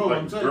 Yes, bro, like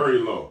I'm telling very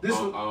you.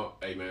 low.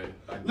 Hey, man.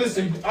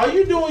 Listen, are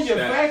you doing your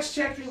facts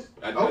checking?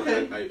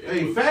 Okay.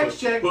 Hey, facts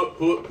check. Put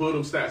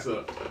them stats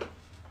up.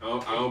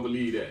 I don't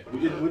believe that.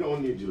 We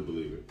don't need you to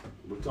believe it.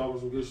 We're talking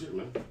some good shit,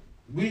 man.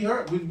 We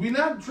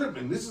not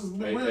tripping. This is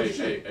real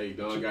shit. Hey,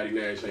 Don Gotti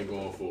Nash ain't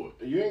going for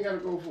it. You ain't got to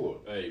go for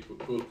it. Hey,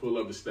 pull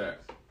up the stats.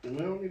 Man,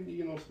 I don't need to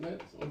get no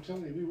snaps. I'm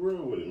telling you, be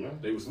real with it, man.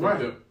 They was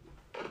fucked up.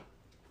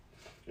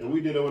 And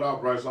we did it without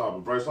Bryce Harper.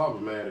 Bryce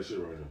Harper mad as shit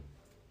right now.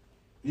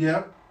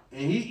 Yeah.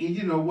 And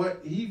you know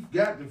what? He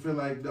got to feel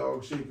like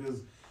dog shit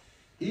because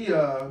he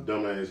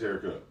dumbass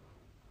haircut.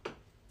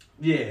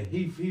 Yeah,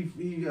 he fuck,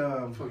 you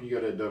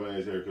got that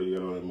dumbass haircut, you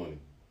got all that money.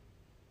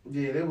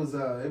 Yeah, it was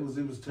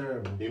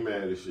terrible. He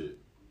mad as shit.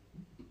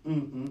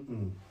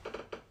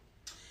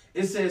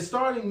 It says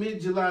starting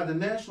mid-July, the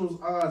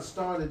Nationals odds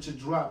started to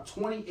drop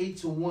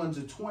 28-1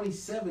 to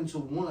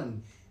 27-1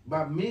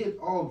 by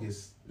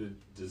mid-August.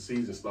 The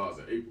season starts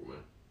in April, man.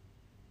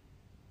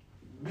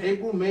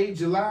 April, May,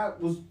 July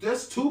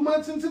that's 2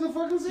 months into the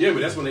fucking season. Yeah,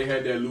 but that's when they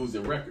had that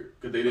losing record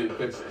because they didn't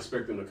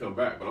expect them to come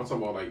back. But I'm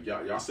talking about like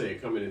y'all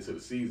saying coming into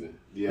the season.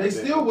 Yeah, they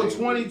still were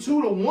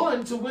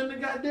 22-1 to win the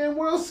goddamn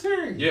World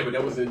Series. Yeah, but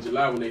that was in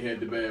July when they had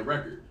the bad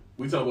record.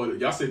 We talking about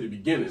y'all said the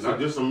beginning. So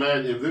just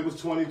imagine if it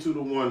was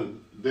 22-1,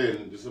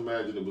 then just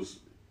imagine it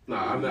was.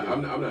 Nah, I'm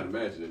not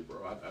imagining,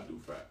 bro. I do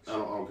facts. I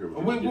don't care.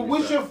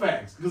 What's your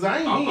facts? Because I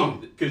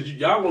ain't because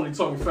y'all only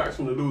talking facts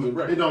from the losing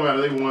record. It don't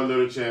matter. They won.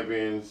 They're the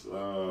champions.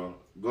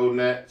 Go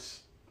Nats.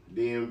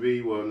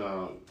 DMV, well,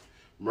 no,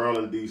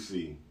 Maryland,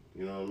 D.C.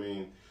 You know what I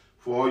mean?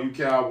 For all you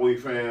Cowboy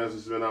fans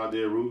that's been out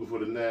there rooting for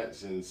the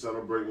Nats and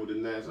celebrating with the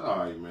Nats, all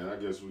right, man, I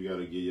guess we got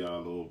to give y'all a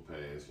little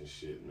pass and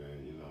shit,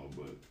 man, you know,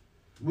 but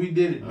we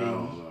did it, I man.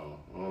 don't know.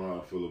 I don't know how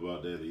I feel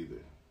about that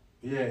either.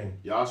 Yeah.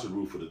 Y'all should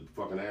root for the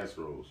fucking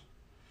Astros.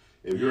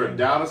 If you're a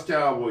Dallas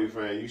Cowboy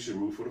fan, you should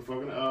root for the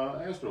fucking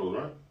Astros,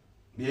 right?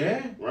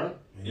 Yeah. Right?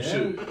 You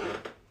should.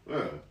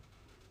 Yeah.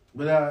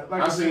 But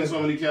like I I seen said,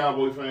 so many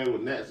Cowboy fans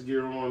with Nats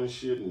gear on and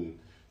shit and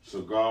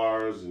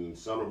cigars and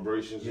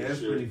celebrations yeah, and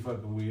that's shit. pretty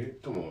fucking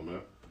weird. Come on,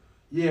 man.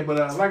 Yeah, but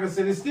like I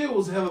said, it still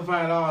was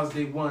hellified odds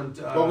they won.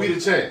 But we the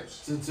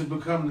champs. To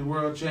become the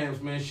world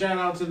champs, man. Shout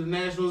out to the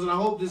Nationals, and I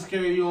hope this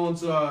carry on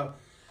to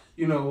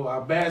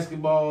our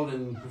basketball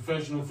and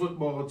professional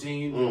football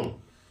team.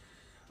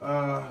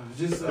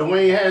 Just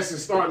Dwayne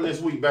Haskins starting this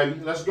week, baby.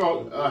 Let's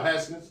go,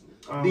 Haskins.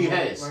 D.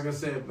 Haskins. Like I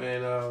said,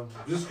 man,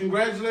 just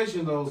congratulations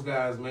to those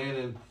guys, man,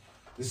 and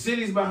the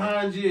city's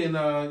behind you,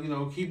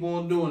 and keep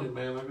on doing it,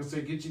 man. Like I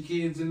said, get your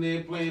kids in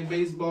there playing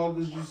baseball,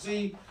 because you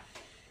see,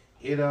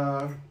 it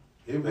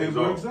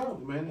works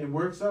out, man. It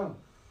works out.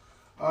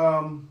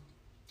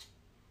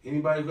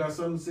 Anybody got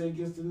something to say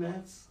against the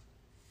Nats?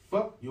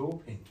 Fuck your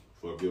opinion.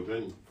 Fuck your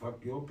opinion.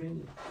 Fuck your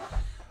opinion.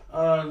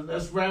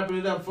 That's wrapping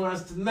it up for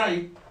us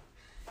tonight.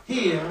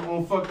 Here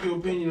on Fuck Your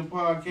Opinion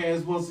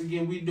podcast, once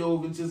again, we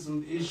dove into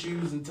some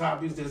issues and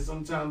topics that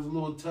sometimes a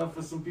little tough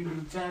for some people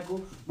to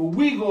tackle, but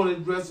we going to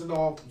address it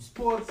all from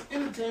sports,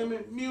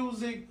 entertainment,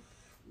 music,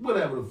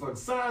 whatever the fuck,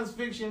 science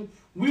fiction.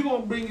 We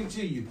going to bring it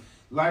to you.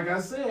 Like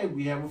I said,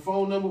 we have a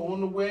phone number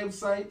on the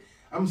website.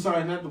 I'm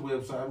sorry, not the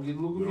website. I'm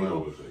getting a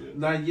little confused.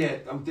 Not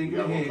yet. I'm thinking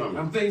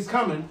ahead. Things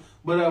coming.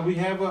 But we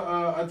have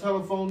a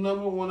telephone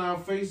number on our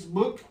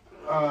Facebook.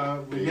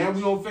 Now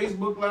we on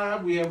Facebook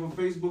Live. We have a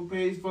Facebook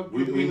page. Fuck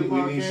We Your Opinion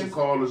podcast. need some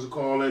callers to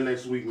call in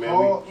next week, man.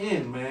 Call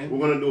in, man. We're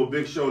going to do a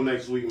big show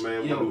next week,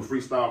 man. We're going to do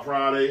Freestyle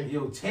Friday.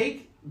 Yo,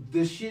 take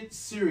the shit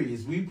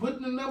serious. We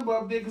putting the number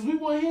up there because we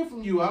want to hear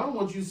from you. I don't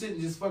want you sitting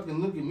just fucking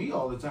looking at me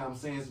all the time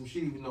saying some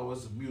shit, even though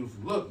it's a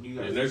beautiful look. You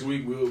guys. Next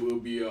week we'll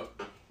be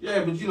up.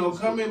 Yeah, but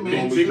come in,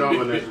 man.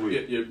 Next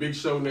week. Yeah, big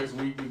show next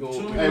week. We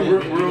gonna. Hey,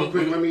 real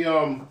quick, let me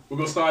We're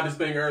gonna start this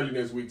thing early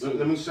next week too.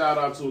 Let me shout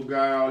out to a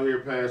guy out here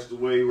passed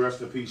away. Rest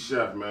in peace,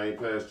 Chef, man. He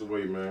passed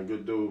away, man.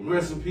 Good dude, man.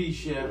 Rest in peace,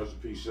 Chef. Rest in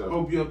peace, Chef.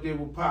 Hope you up there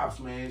with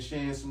Pops, man,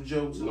 sharing some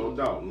jokes. No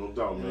doubt,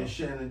 man. And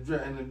sharing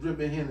the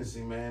dripping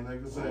Hennessy, man.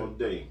 Like I said. All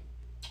day.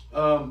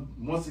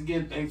 Once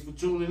again, thanks for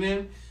tuning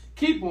in.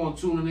 Keep on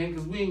tuning in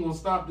because we ain't gonna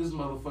stop this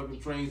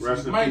motherfucking train.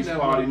 Rest in peace,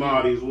 Party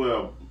Marty as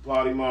well.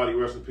 Party Marty,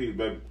 rest in peace,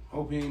 baby.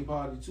 Hope he ain't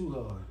party too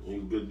hard.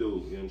 He's a good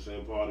dude, you know what I'm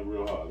saying? Party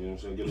real hard, you know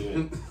what I'm saying? Get it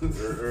in.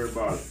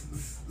 Everybody.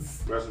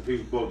 Rest in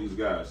peace, both these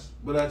guys.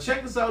 But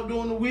check us out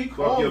during the week.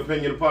 Fuck Your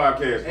Opinion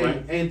podcast,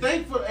 man. And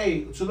thankful,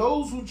 to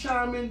those who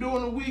chime in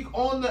during the week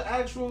on the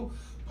actual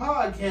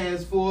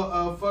podcast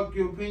for Fuck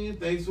Your Opinion,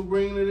 thanks for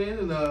bringing it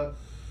in and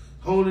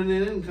honing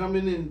it in and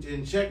coming in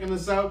and checking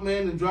us out,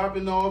 man, and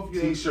dropping off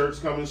your T-shirts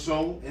coming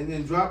soon. And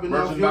then dropping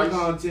off your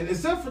content.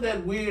 Except for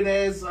that weird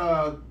ass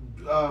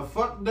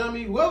fuck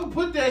dummy. Whoever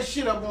put that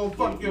shit up on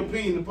Fuck Your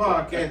Opinion the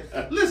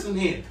podcast. Listen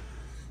here.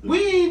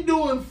 We ain't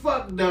doing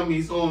fuck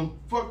dummies on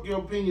Fuck Your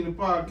Opinion the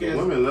podcast. The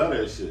women love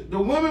that shit. The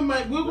women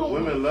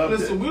women love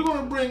listen, that. We're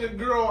gonna bring a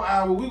girl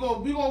hour. We're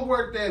gonna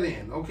work that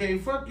in. Okay?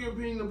 Fuck Your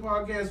Opinion the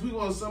podcast. We're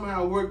gonna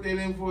somehow work that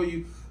in for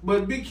you.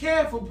 But be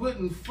careful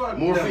putting fuck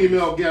more dummies.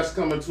 female guests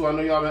coming too. I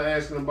know y'all been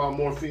asking about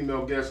more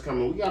female guests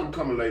coming. We got them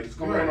coming, ladies.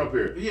 Come on up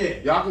here. Yeah.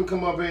 Y'all can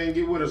come up here and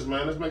get with us,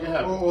 man. Let's make it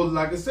happen. Or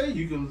like I say,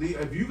 you can leave,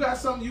 if you got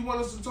something you want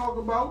us to talk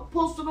about,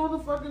 post it on the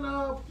fucking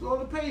on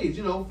the page.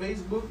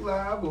 Facebook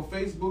Live or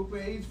Facebook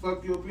page.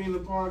 Fuck Your Opinion the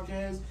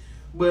podcast.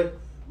 But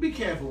be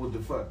careful with the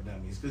fuck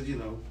dummies, because you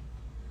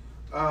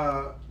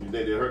think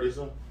they hurt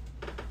themselves?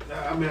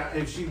 I mean,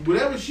 if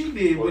whatever she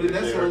did with it,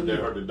 that's on you.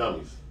 They hurt the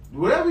dummies.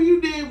 Whatever you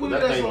did with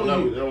it, that's on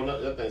you.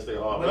 That thing stay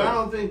hard. But I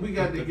don't think we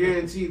got the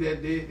guarantee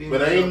that they.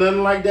 But ain't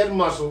nothing like that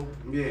muscle.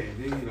 Yeah,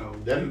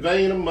 that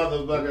vein of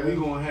motherfucker. We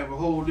gonna have a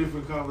whole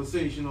different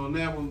conversation on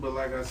that one. But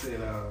like I said,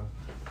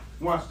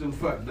 watch them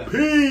fuck dummies.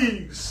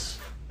 Peace.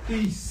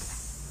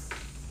 Peace.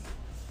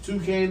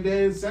 Toucan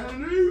Dan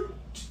Saturday.